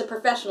mean, she's a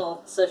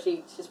professional, so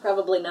she's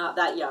probably not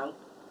that young.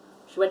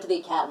 She went to the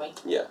academy.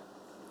 Yeah.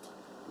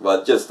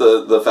 But just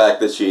the fact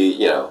that she's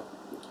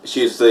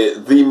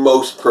the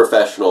most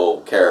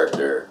professional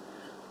character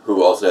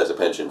who also has a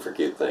penchant for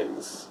cute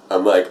things.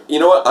 I'm like, you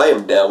know what? I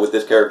am down with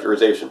this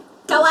characterization.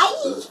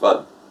 Kawaii! This is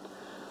fun.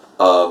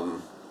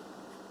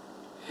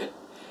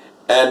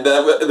 And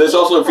there's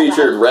also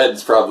featured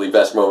Red's probably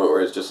best moment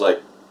where it's just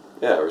like,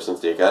 yeah, ever since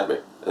the academy.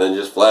 And then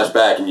just flash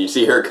back and you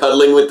see her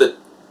cuddling with the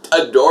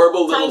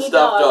adorable little tiny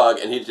stuffed dog,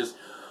 and he just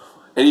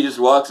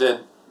walks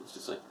in. It's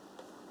just like,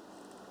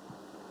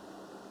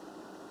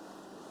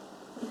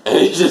 and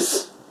he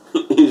just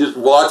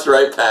walks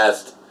right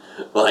past,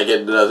 like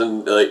it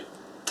doesn't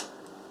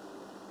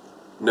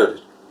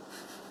noted.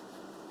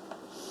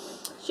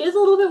 She's a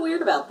little bit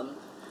weird about them.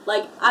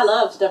 Like, I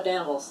love stuffed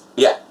animals.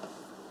 Yeah.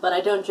 But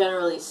I don't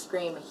generally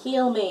scream,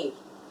 heal me.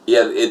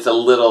 Yeah, it's a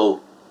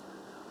little.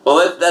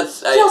 Well,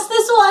 that's just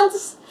this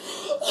once,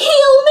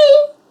 heal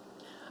me.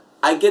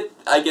 I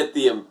get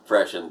the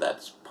impression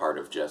that's part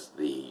of just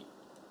the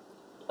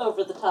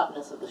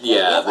over-the-topness of the show.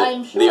 Yeah, yes,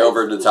 I'm sure the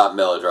over-the-top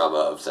melodrama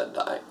of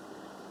Sentai.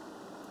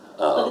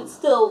 But it's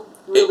still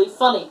really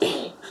funny to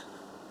me.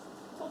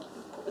 Poor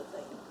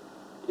thing.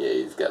 Yeah,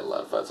 he's got a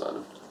lot of fuzz on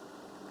him.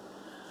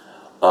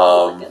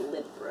 Like a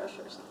lid brush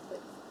or something.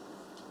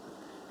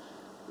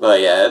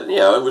 But yeah,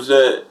 it was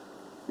a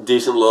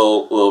decent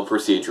little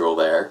procedural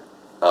there.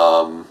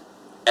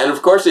 And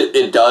of course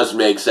it does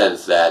make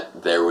sense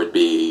that there would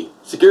be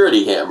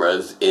security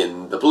cameras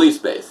in the police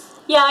base.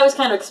 Yeah, I was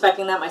kind of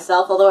expecting that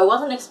myself, although I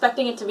wasn't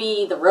expecting it to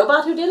be the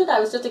robot who did it. I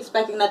was just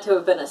expecting that to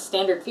have been a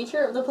standard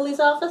feature of the police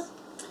office.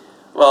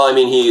 Well, I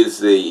mean, he's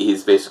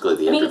basically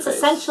the interface. I mean, it's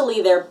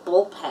essentially their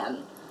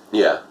bullpen.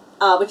 Yeah.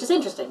 Which is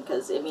interesting,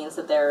 because it means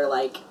that they're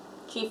like,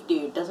 chief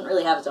dude doesn't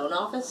really have his own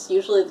office.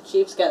 Usually the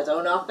chief's got his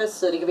own office,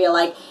 so he can be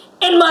like,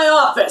 in my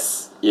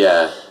office!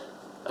 Yeah.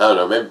 I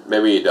don't know,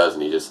 maybe he does,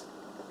 and he just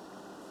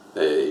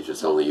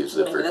only uses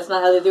it for... Maybe that's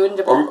not how they do it in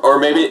Japan. Or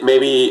maybe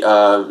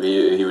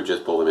he would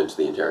just pull him into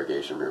the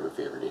interrogation room if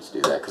he ever needs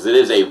to do that, because it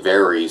is a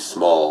very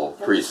small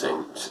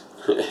precinct.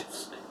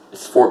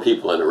 It's 4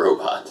 people and a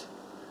robot.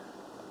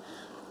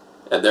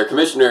 And their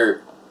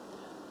commissioner,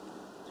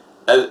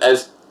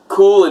 as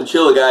cool and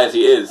chill a guy as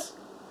he is,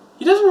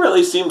 he doesn't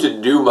really seem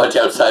to do much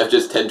outside of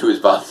just tend to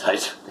his bonsai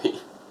tree.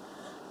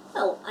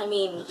 Well, I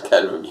mean... It's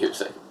kind of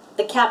amusing.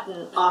 The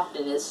captain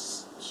often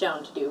is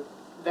shown to do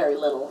very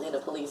little in a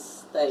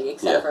police thing,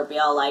 except for be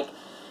all like,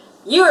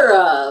 you're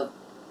a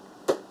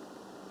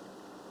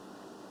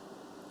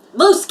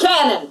loose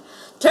cannon!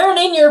 Turn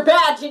in your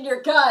badge and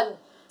your gun!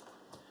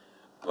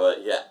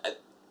 But yeah,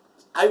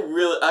 I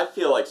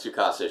feel like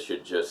Tsukasa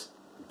should just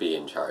be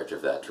in charge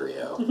of that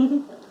trio.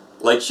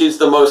 Like, she's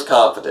the most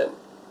confident.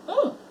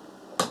 No,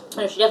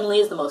 she definitely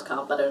is the most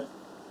confident.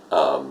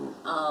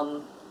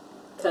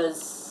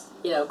 Because,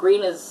 you know,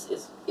 Green is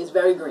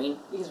very green.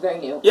 He's very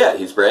new. Yeah,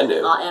 he's brand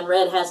new. And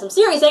Red has some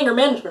serious anger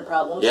management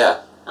problems.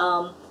 Yeah.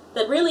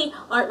 That really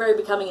aren't very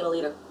becoming in a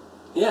leader.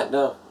 Yeah,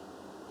 no.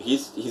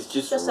 He's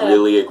just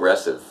really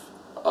aggressive.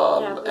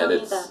 Yeah, we don't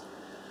need that.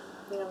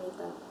 We don't need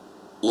that.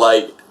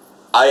 Like,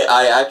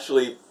 I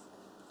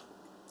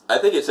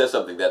think it says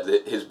something that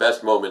his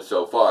best moment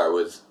so far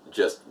was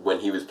just when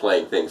he was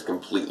playing things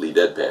completely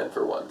deadpan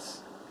for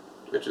once,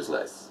 which is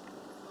nice.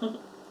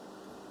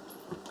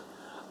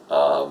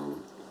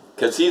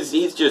 Because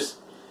he's just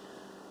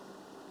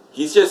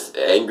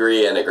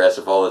angry and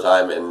aggressive all the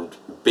time, and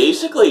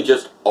basically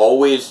just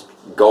always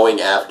going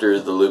after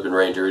the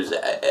Lupinrangers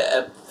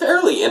at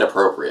fairly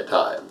inappropriate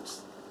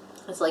times.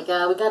 It's like,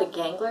 we got a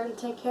gangler to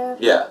take care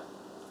of? Yeah.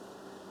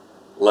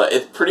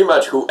 It's pretty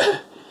much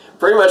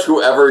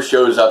whoever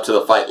shows up to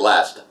the fight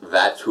last,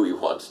 that's who he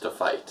wants to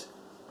fight.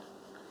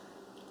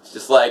 It's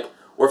just like,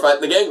 we're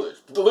fighting the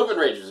ganglers, but the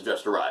Lupinrangers have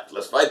just arrived.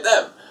 Let's fight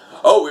them.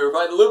 Oh, we were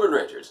fighting the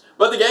Lupinrangers,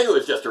 but the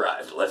ganglers just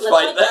arrived. Let's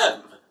fight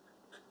them.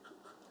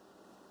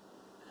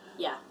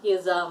 Yeah, he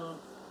is,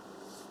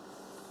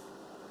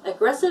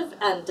 aggressive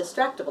and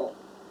distractible,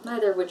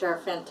 neither of which are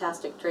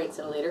fantastic traits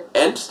in a leader.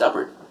 And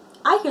stubborn.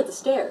 I hear the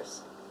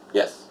stairs.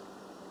 Yes,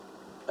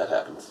 that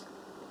happens.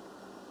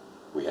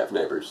 We have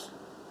neighbors.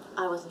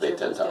 I wasn't sure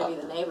if it was going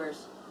to be the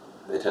neighbors.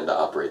 They tend to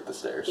operate the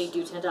stairs. They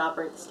do tend to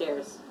operate the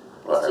stairs.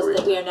 Well, it's just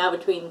that we are now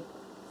between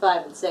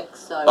 5 and 6,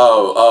 so...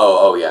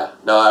 Oh, yeah.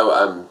 No,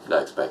 I'm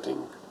not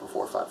expecting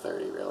before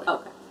 5:30, really.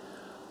 Okay.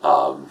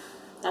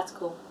 That's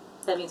cool.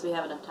 That means we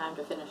have enough time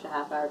to finish a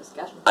half-hour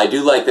discussion. I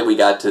do like that we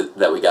got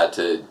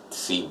to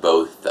see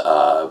both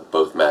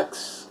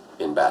mechs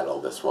in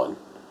battle this one.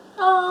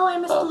 Oh, I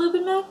missed the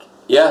Lupin mech?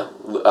 Yeah.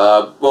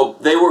 Well,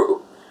 they were...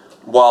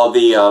 While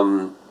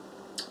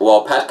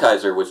Pat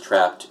Kaiser was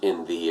trapped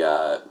in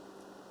the...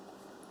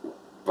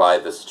 by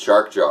the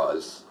shark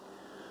jaws,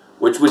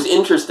 which was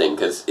interesting,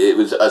 because it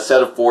was a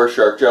set of 4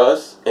 shark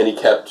jaws, and he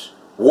kept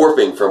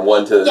warping from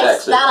one to the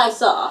next. Yes, that I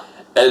saw.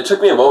 And it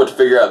took me a moment to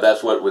figure out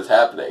that's what was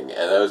happening,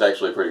 and that was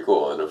actually pretty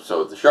cool. And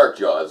so the shark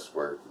jaws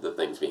were the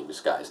things being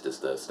disguised as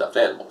the stuffed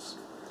animals.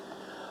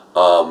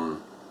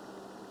 So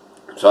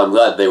I'm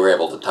glad they were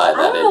able to tie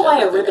that into everything else. I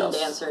don't know why a ribbon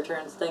dancer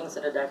turns things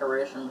into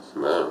decorations.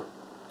 No.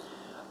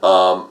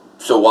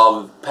 So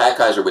while Pat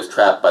Kaiser was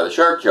trapped by the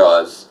shark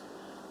jaws,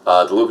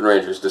 the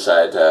Lupinrangers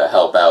decided to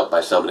help out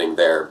by summoning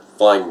their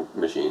flying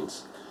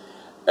machines.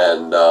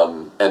 And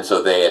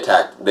so they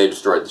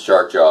destroyed the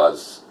shark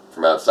jaws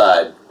from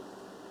outside,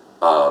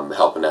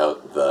 helping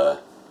out the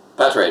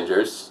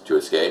Patrangers to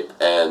escape,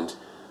 and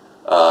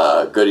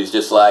Goody's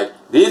just like,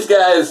 these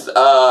guys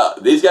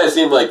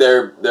seem like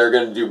they're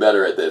gonna do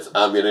better at this.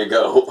 I'm gonna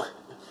go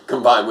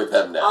combine with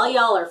them now. All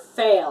y'all are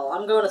fail.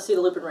 I'm going to see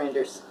the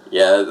Lupinrangers.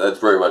 Yeah, that's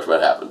pretty much what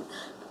happened.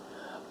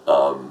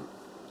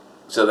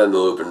 So then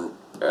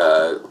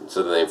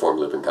they informed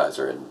Lupin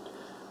Kaiser and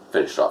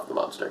finished off the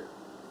monster.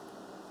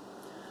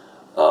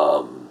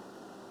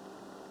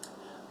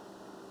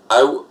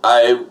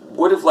 I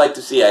would have liked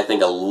to see, I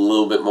think, a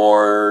little bit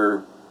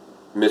more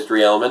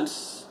mystery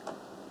elements,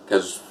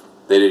 because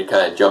they did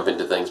kind of jump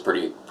into things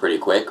pretty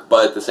quick.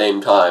 But at the same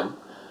time,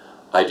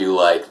 I do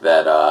like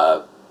that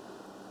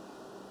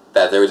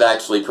that there was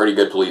actually pretty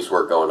good police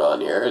work going on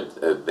here.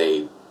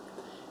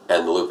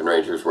 And the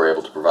Lupinrangers were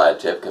able to provide a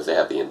tip because they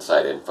have the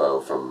inside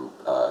info from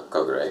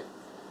Kogure.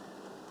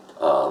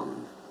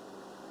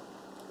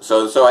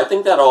 So I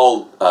think that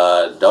all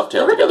dovetailed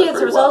together pretty well. The ribbon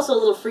dancer was also a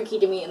little freaky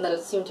to me in that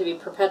it seemed to be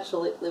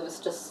perpetually, it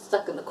was just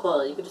stuck in the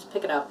coil. You could just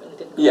pick it up and it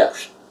didn't go. Yeah.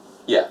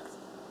 Yeah.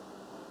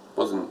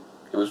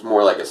 It was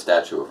more like a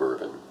statue of a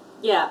ribbon.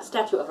 Yeah,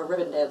 statue of a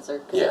ribbon dancer.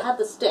 Because it had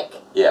the stick.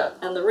 Yeah.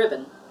 And the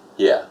ribbon.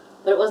 Yeah.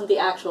 But it wasn't the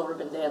actual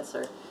ribbon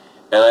dancer.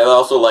 And I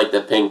also like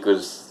that Pink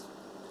was...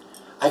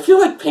 I feel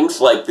like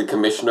Pink's like the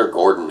Commissioner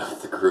Gordon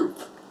of the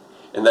group.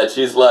 And that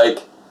she's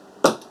like,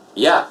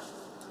 yeah,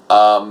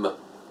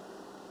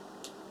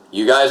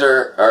 you guys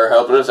are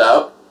helping us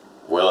out.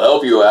 We'll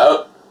help you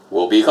out.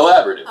 We'll be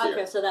collaborative here.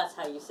 Okay, so that's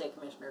how you say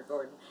Commissioner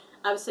Gordon.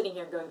 I was sitting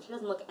here going, she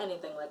doesn't look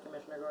anything like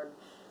Commissioner Gordon.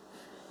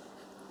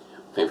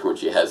 Maybe when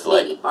she has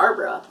like... Maybe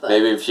Barbara, but...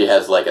 Maybe if she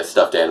has like a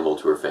stuffed animal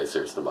to her face,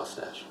 there's the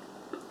mustache.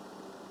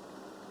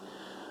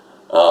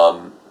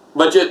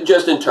 But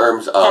just in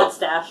terms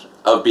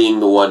of being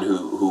the one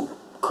who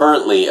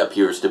currently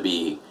appears to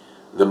be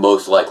the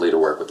most likely to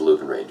work with the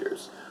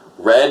Lupinrangers.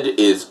 Red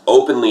is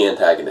openly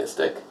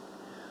antagonistic.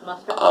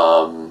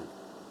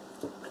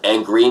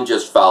 And Green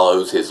just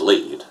follows his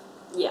lead.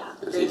 Yeah.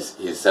 He's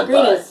senpai.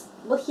 Green is...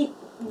 Well,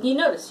 you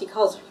noticed he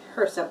calls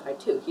her senpai,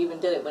 too. He even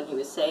did it when he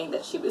was saying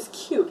that she was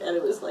cute, and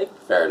it was like...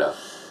 Fair enough.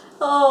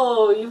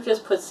 Oh, you've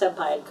just put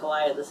senpai and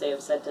kawaii in the same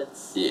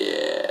sentence.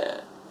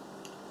 Yeah.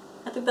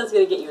 I think that's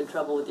going to get you in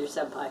trouble with your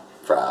senpai.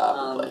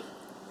 Probably.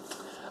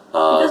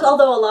 Because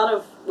although a lot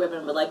of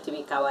women would like to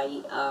be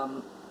kawaii,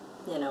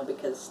 you know,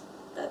 because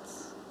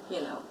that's,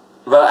 you know...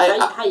 But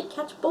how you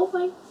catch a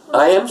boy.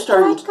 I am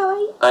starting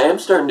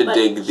to But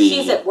dig the...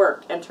 she's at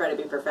work and trying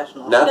to be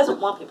professional. She doesn't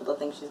want people to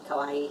think she's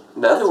kawaii.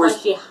 That's why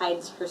she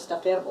hides her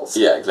stuffed animals.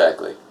 Yeah,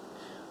 exactly.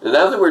 And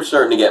now that we're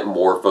starting to get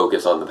more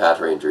focus on the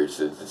Patrangers,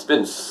 it's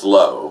been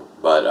slow,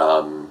 but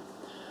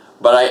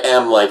I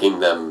am liking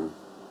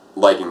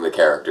the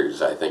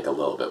characters, I think, a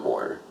little bit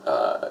more.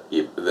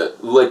 The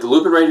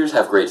Lupinrangers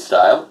have great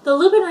style. The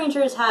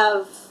Lupinrangers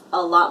have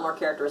a lot more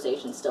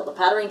characterization still. The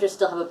Patrangers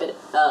still have a bit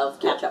of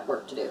catch-up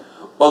work to do.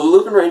 Well, the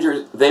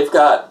Lupinrangers, they've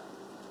got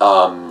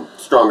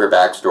stronger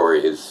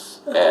backstories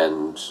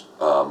and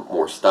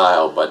more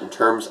style, but in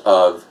terms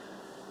of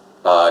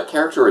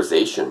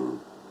characterization,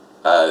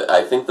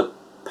 I think the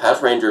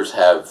Patrangers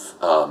have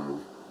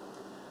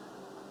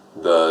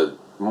the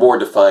more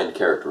defined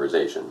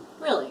characterization.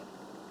 Really?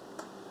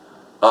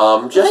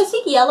 Just I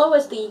see Yellow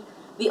as the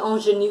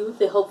ingenue,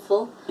 the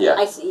hopeful. Yeah.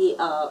 I see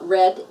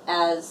Red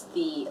as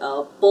the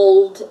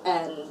bold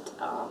and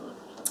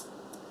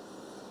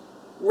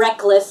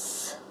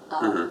reckless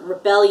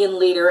rebellion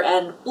leader,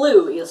 and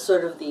Blue is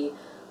sort of the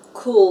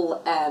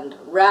cool and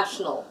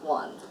rational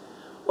one.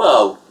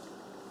 Well,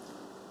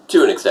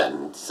 to an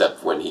extent,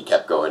 except when he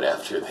kept going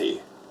after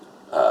the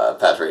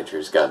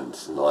Patrangers'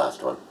 guns in the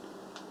last one.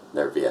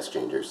 Their VS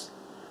changers.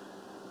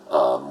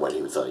 When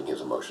he was letting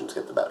his emotions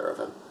get the better of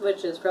him.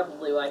 Which is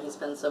probably why he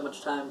spends so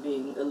much time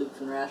being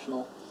aloof and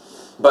rational.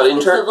 But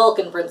it's the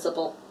Vulcan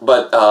principle.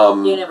 But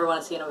you never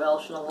want to see an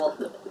emotional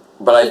Vulcan.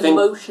 But I think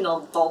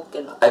emotional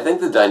Vulcan. I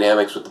think the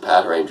dynamics with the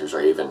Patrangers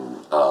are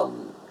even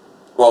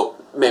well,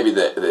 maybe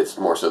it's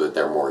more so that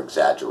they're more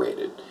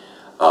exaggerated.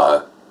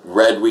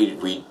 Red,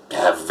 we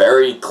have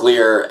very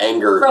clear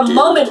anger. From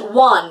moment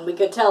one, we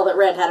could tell that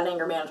Red had an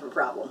anger management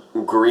problem.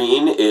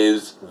 Green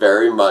is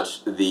very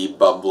much the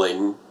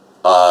bumbling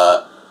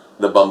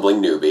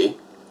newbie,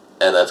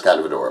 and that's kind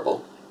of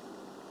adorable.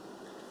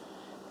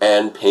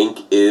 And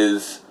Pink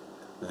is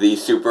the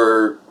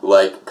super,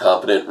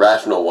 competent,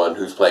 rational one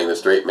who's playing the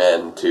straight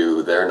man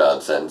to their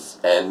nonsense,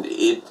 and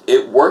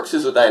it works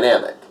as a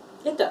dynamic.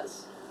 It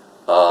does.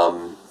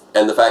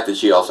 And the fact that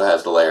she also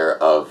has the layer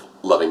of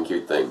loving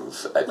cute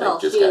things, I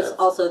think, just kind of... she is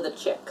also the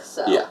chick,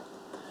 so... Yeah.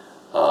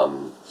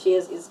 She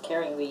is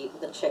carrying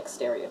the chick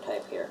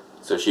stereotype here.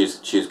 So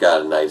she's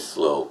got a nice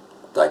little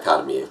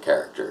dichotomy of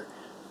character.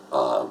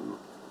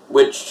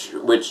 Which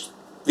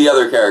the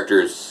other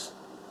characters...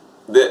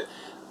 The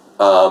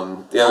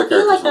other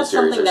characters in the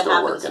series are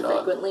still working on.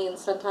 I feel like that's something that happens frequently in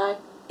Sentai.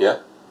 Yeah?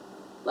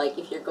 Like,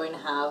 if you're going to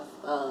have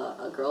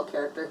a girl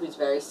character who's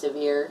very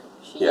severe,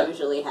 she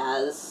usually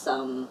has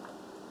some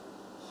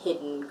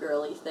hidden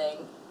girly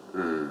thing.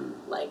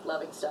 Like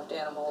loving stuffed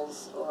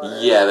animals, or...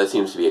 Yeah, that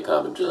seems to be a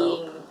common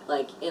trope.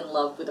 Being, in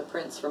love with a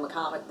prince from a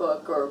comic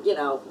book, or,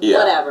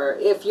 whatever.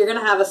 If you're going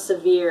to have a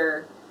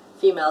severe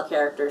female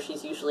character,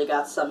 she's usually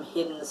got some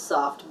hidden,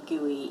 soft,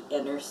 gooey,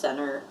 inner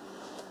center,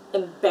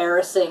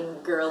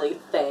 embarrassing, girly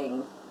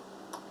thing.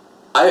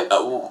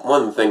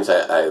 One of the things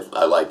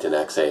I liked in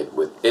X-Aid,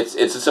 it's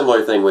a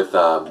similar thing with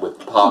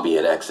Poppy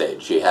in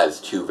X-Aid. She has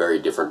two very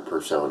different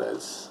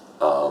personas.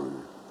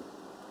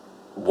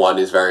 One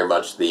is very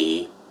much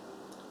the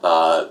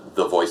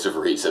voice of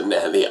reason,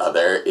 and the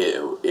other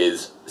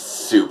is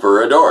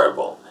super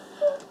adorable.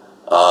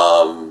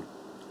 And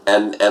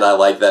I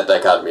like that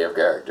dichotomy of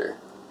character.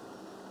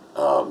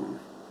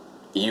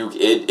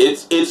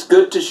 It's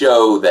good to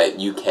show that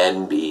you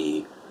can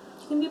be...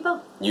 You can be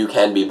both. You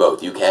can be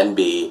both. You can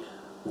be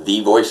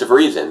the voice of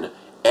reason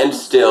and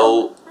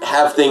still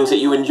have things that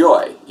you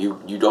enjoy.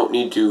 You don't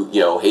need to,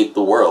 hate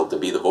the world to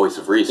be the voice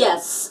of reason.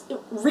 Yes.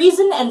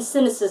 Reason and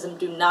cynicism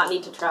do not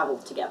need to travel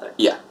together.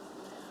 Yeah.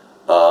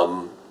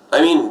 I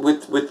mean,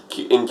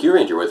 in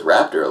Q-Ranger with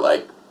Raptor,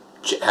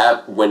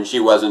 when she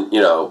wasn't,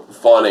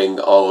 fawning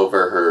all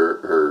over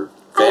her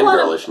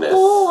fangirlishness.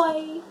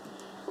 Boy.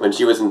 When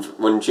she wasn't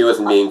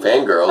being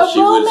fangirl,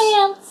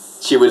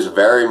 she was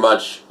very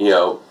much,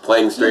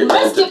 playing straight man.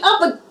 You messed it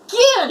up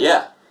again!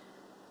 Yeah.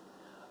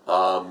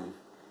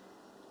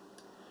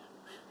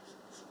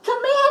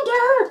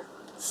 Commander!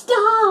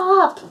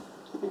 Stop!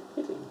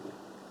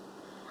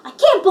 I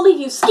can't believe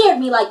you scared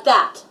me like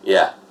that!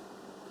 Yeah.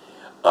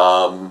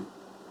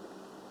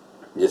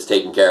 Just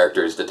taking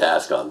characters to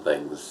task on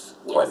things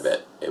quite a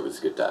bit. It was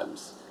good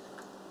times.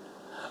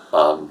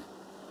 But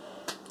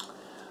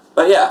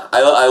yeah,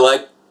 I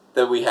like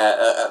that we had...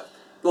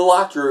 the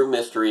locked room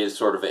mystery is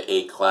sort of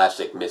a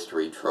classic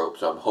mystery trope,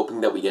 so I'm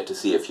hoping that we get to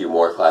see a few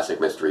more classic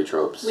mystery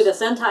tropes. With a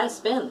Sentai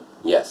spin.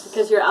 Yes.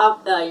 Because your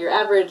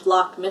average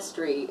locked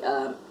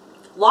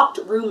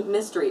room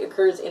mystery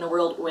occurs in a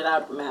world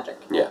without magic.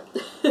 Yeah.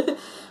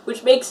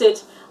 Which makes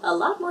it a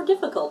lot more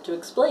difficult to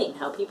explain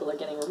how people are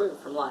getting removed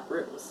from locked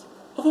rooms.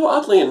 Although,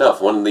 oddly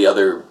enough, one of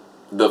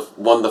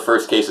the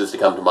first cases to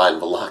come to mind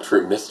of a locked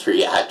room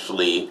mystery,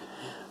 actually,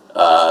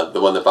 the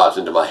one that pops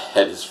into my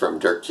head is from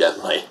Dirk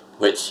Gently,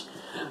 which,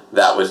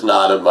 that was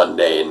not a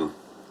mundane...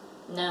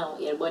 No,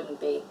 it wouldn't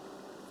be.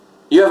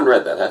 You haven't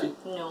read that, have you?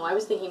 No, I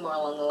was thinking more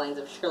along the lines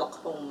of Sherlock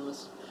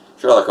Holmes.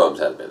 Sherlock Holmes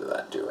had a bit of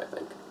that, too, I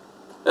think.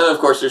 And of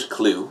course there's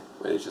Clue,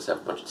 where they just have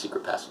a bunch of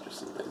secret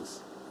passages and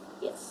things.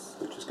 Yes.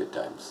 Which is good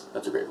times.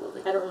 That's a great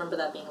movie. I don't remember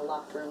that being a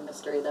locked room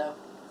mystery, though.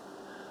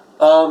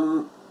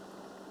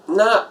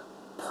 Not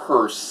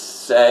per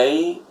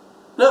se.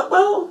 No,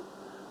 well,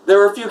 there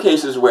were a few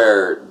cases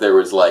where there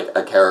was, like,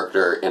 a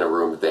character in a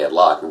room that they had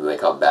locked, and then they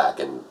come back,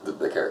 and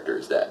the character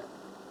is dead.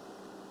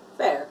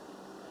 Fair.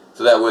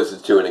 So that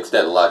was, to an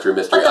extent, a locked room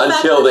mystery, the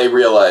until they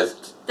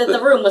realized... That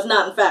the room was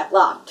not, in fact,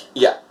 locked.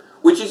 Yeah.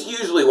 Which is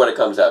usually what it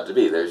comes out to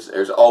be.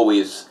 There's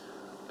always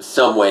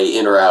some way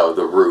in or out of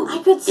the room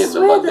in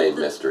the mundane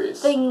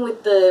mysteries. The thing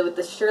with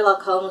the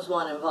Sherlock Holmes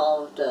one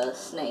involved a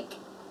snake.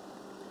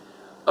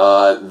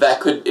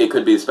 It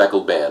could be the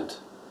Speckled Band,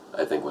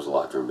 I think, was a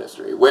locked room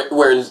mystery.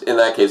 Whereas in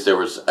that case there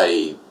was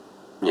a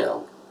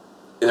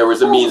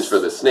means for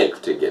the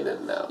snake to get in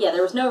and out. Yeah,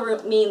 there was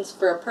no means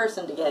for a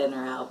person to get in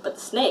or out, but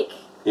the snake.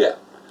 Yeah.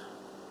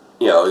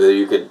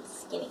 You could...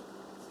 Skinny.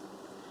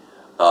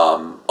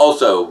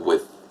 Also,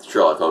 with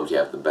Sherlock Holmes, you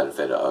have the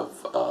benefit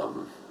of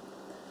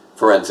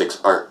forensics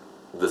aren't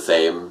the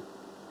same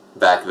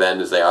back then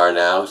as they are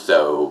now,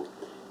 so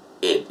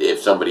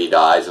if somebody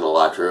dies in a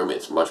locked room,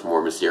 it's much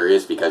more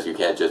mysterious because you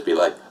can't just be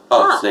like,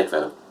 snake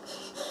venom.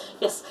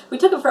 Yes, we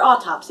took him for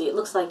autopsy. It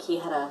looks like he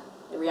had a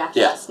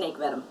reaction to snake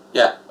venom.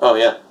 Yeah. Oh,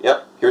 yeah.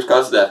 Yep. Here's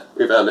cause of death.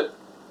 We found it.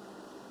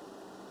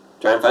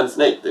 Try and find the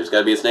snake. There's got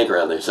to be a snake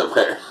around there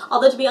somewhere.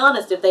 Although, to be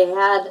honest, if they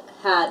had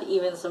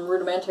even some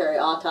rudimentary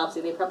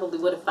autopsy, they probably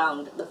would have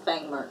found the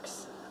fang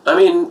marks. I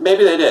mean,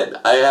 maybe they did.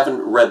 I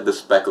haven't read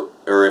the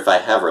or if I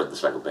have read the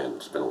Speckled Band,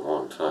 it's been a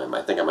long time.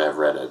 I think I might have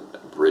read an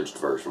abridged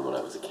version when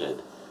I was a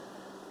kid.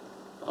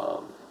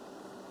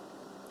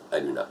 I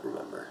do not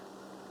remember.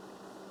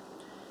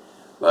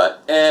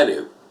 But,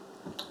 anywho.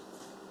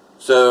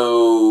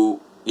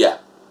 So, yeah.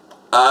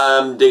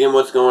 I'm digging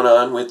what's going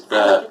on with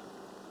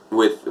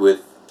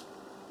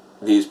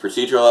these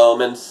procedural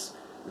elements.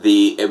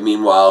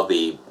 Meanwhile,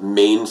 the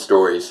main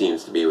story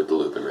seems to be with the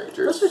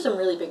Lupinrangers. Those were some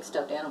really big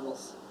stuffed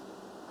animals.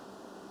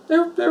 They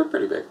were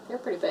pretty big. They were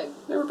pretty big.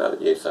 They were about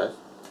yay size.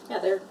 Yeah,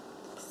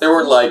 They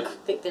weren't like... I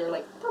think they were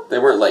like... They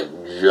weren't like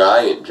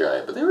giant,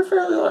 but they were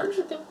fairly large.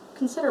 They were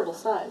considerable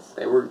size.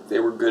 They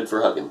were good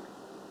for hugging.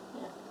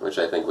 Yeah. Which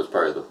I think was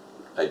part of the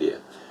idea.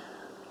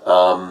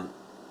 And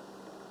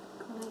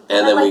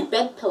then like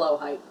bed pillow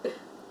height.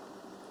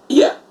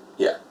 Yeah.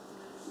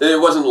 It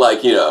wasn't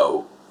like,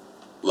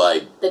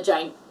 like...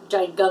 The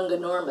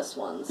giganganormous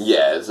ones.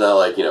 Yeah, it's not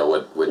like,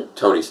 what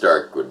Tony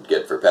Stark would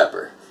get for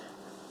Pepper.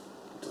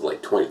 It's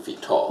like 20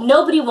 feet tall.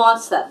 Nobody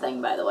wants that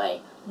thing, by the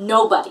way.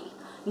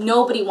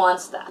 Nobody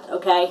wants that,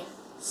 okay?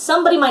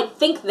 Somebody might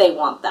think they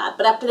want that,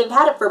 but after they've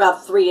had it for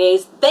about 3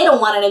 days, they don't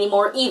want it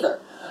anymore either.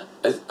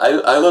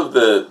 I love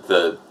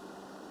the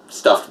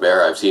stuffed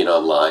bear I've seen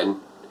online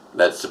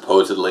that's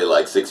supposedly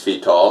like 6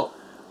 feet tall,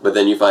 but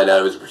then you find out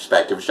it was a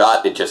perspective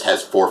shot and it just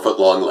has 4 foot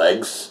long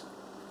legs.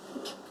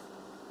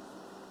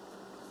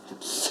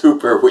 It's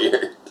super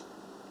weird.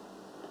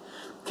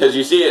 Because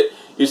you see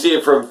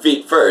it from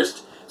feet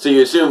first, so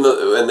you assume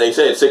and they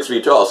say it's 6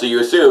 feet tall, so you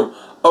assume,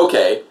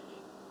 okay,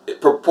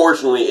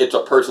 proportionally it's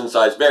a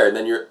person-sized bear, and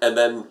then you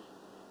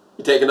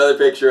take another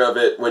picture of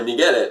it when you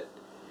get it,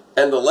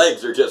 and the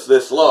legs are just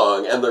this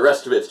long, and the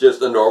rest of it's just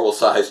a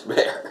normal-sized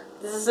bear.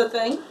 This is a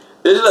thing?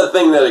 This is a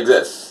thing that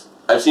exists.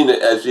 I've seen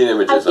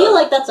images. I feel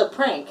like that's a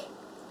prank.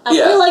 I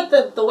feel like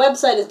the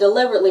website is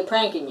deliberately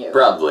pranking you.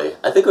 Probably.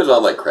 I think it was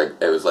on like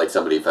it was like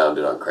somebody found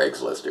it on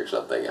Craigslist or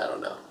something. I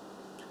don't know.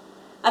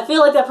 I feel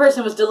like that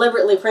person was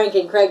deliberately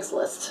pranking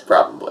Craigslist.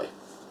 Probably.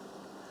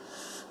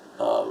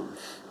 So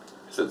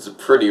it's a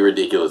pretty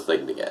ridiculous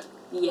thing to get.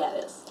 Yeah,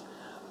 it is.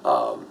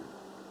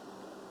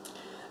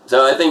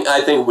 So I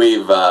think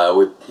we've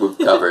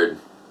covered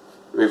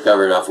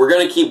enough. We're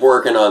gonna keep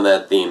working on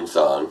that theme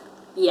song.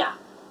 Yeah.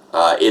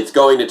 It's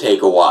going to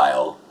take a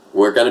while.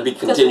 We're going to be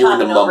continuing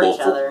to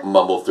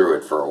mumble through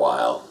it for a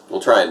while.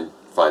 We'll try and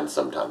find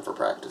some time for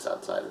practice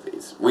outside of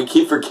these. We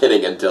keep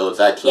forgetting until it's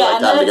actually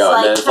time to go.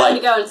 And then it's time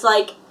to go. It's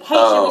like, hey,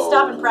 should we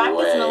stop and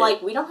practice? And I'm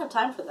like, we don't have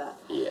time for that.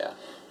 Yeah.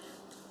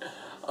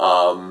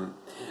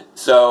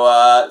 So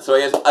I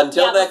guess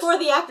until next... before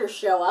the actors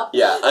show up.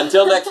 Yeah,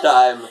 until next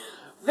time,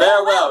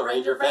 farewell,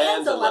 Ranger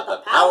fans, and let the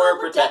power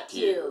protect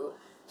you.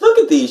 Look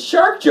at these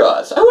shark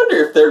jaws. I wonder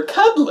if they're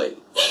cuddly.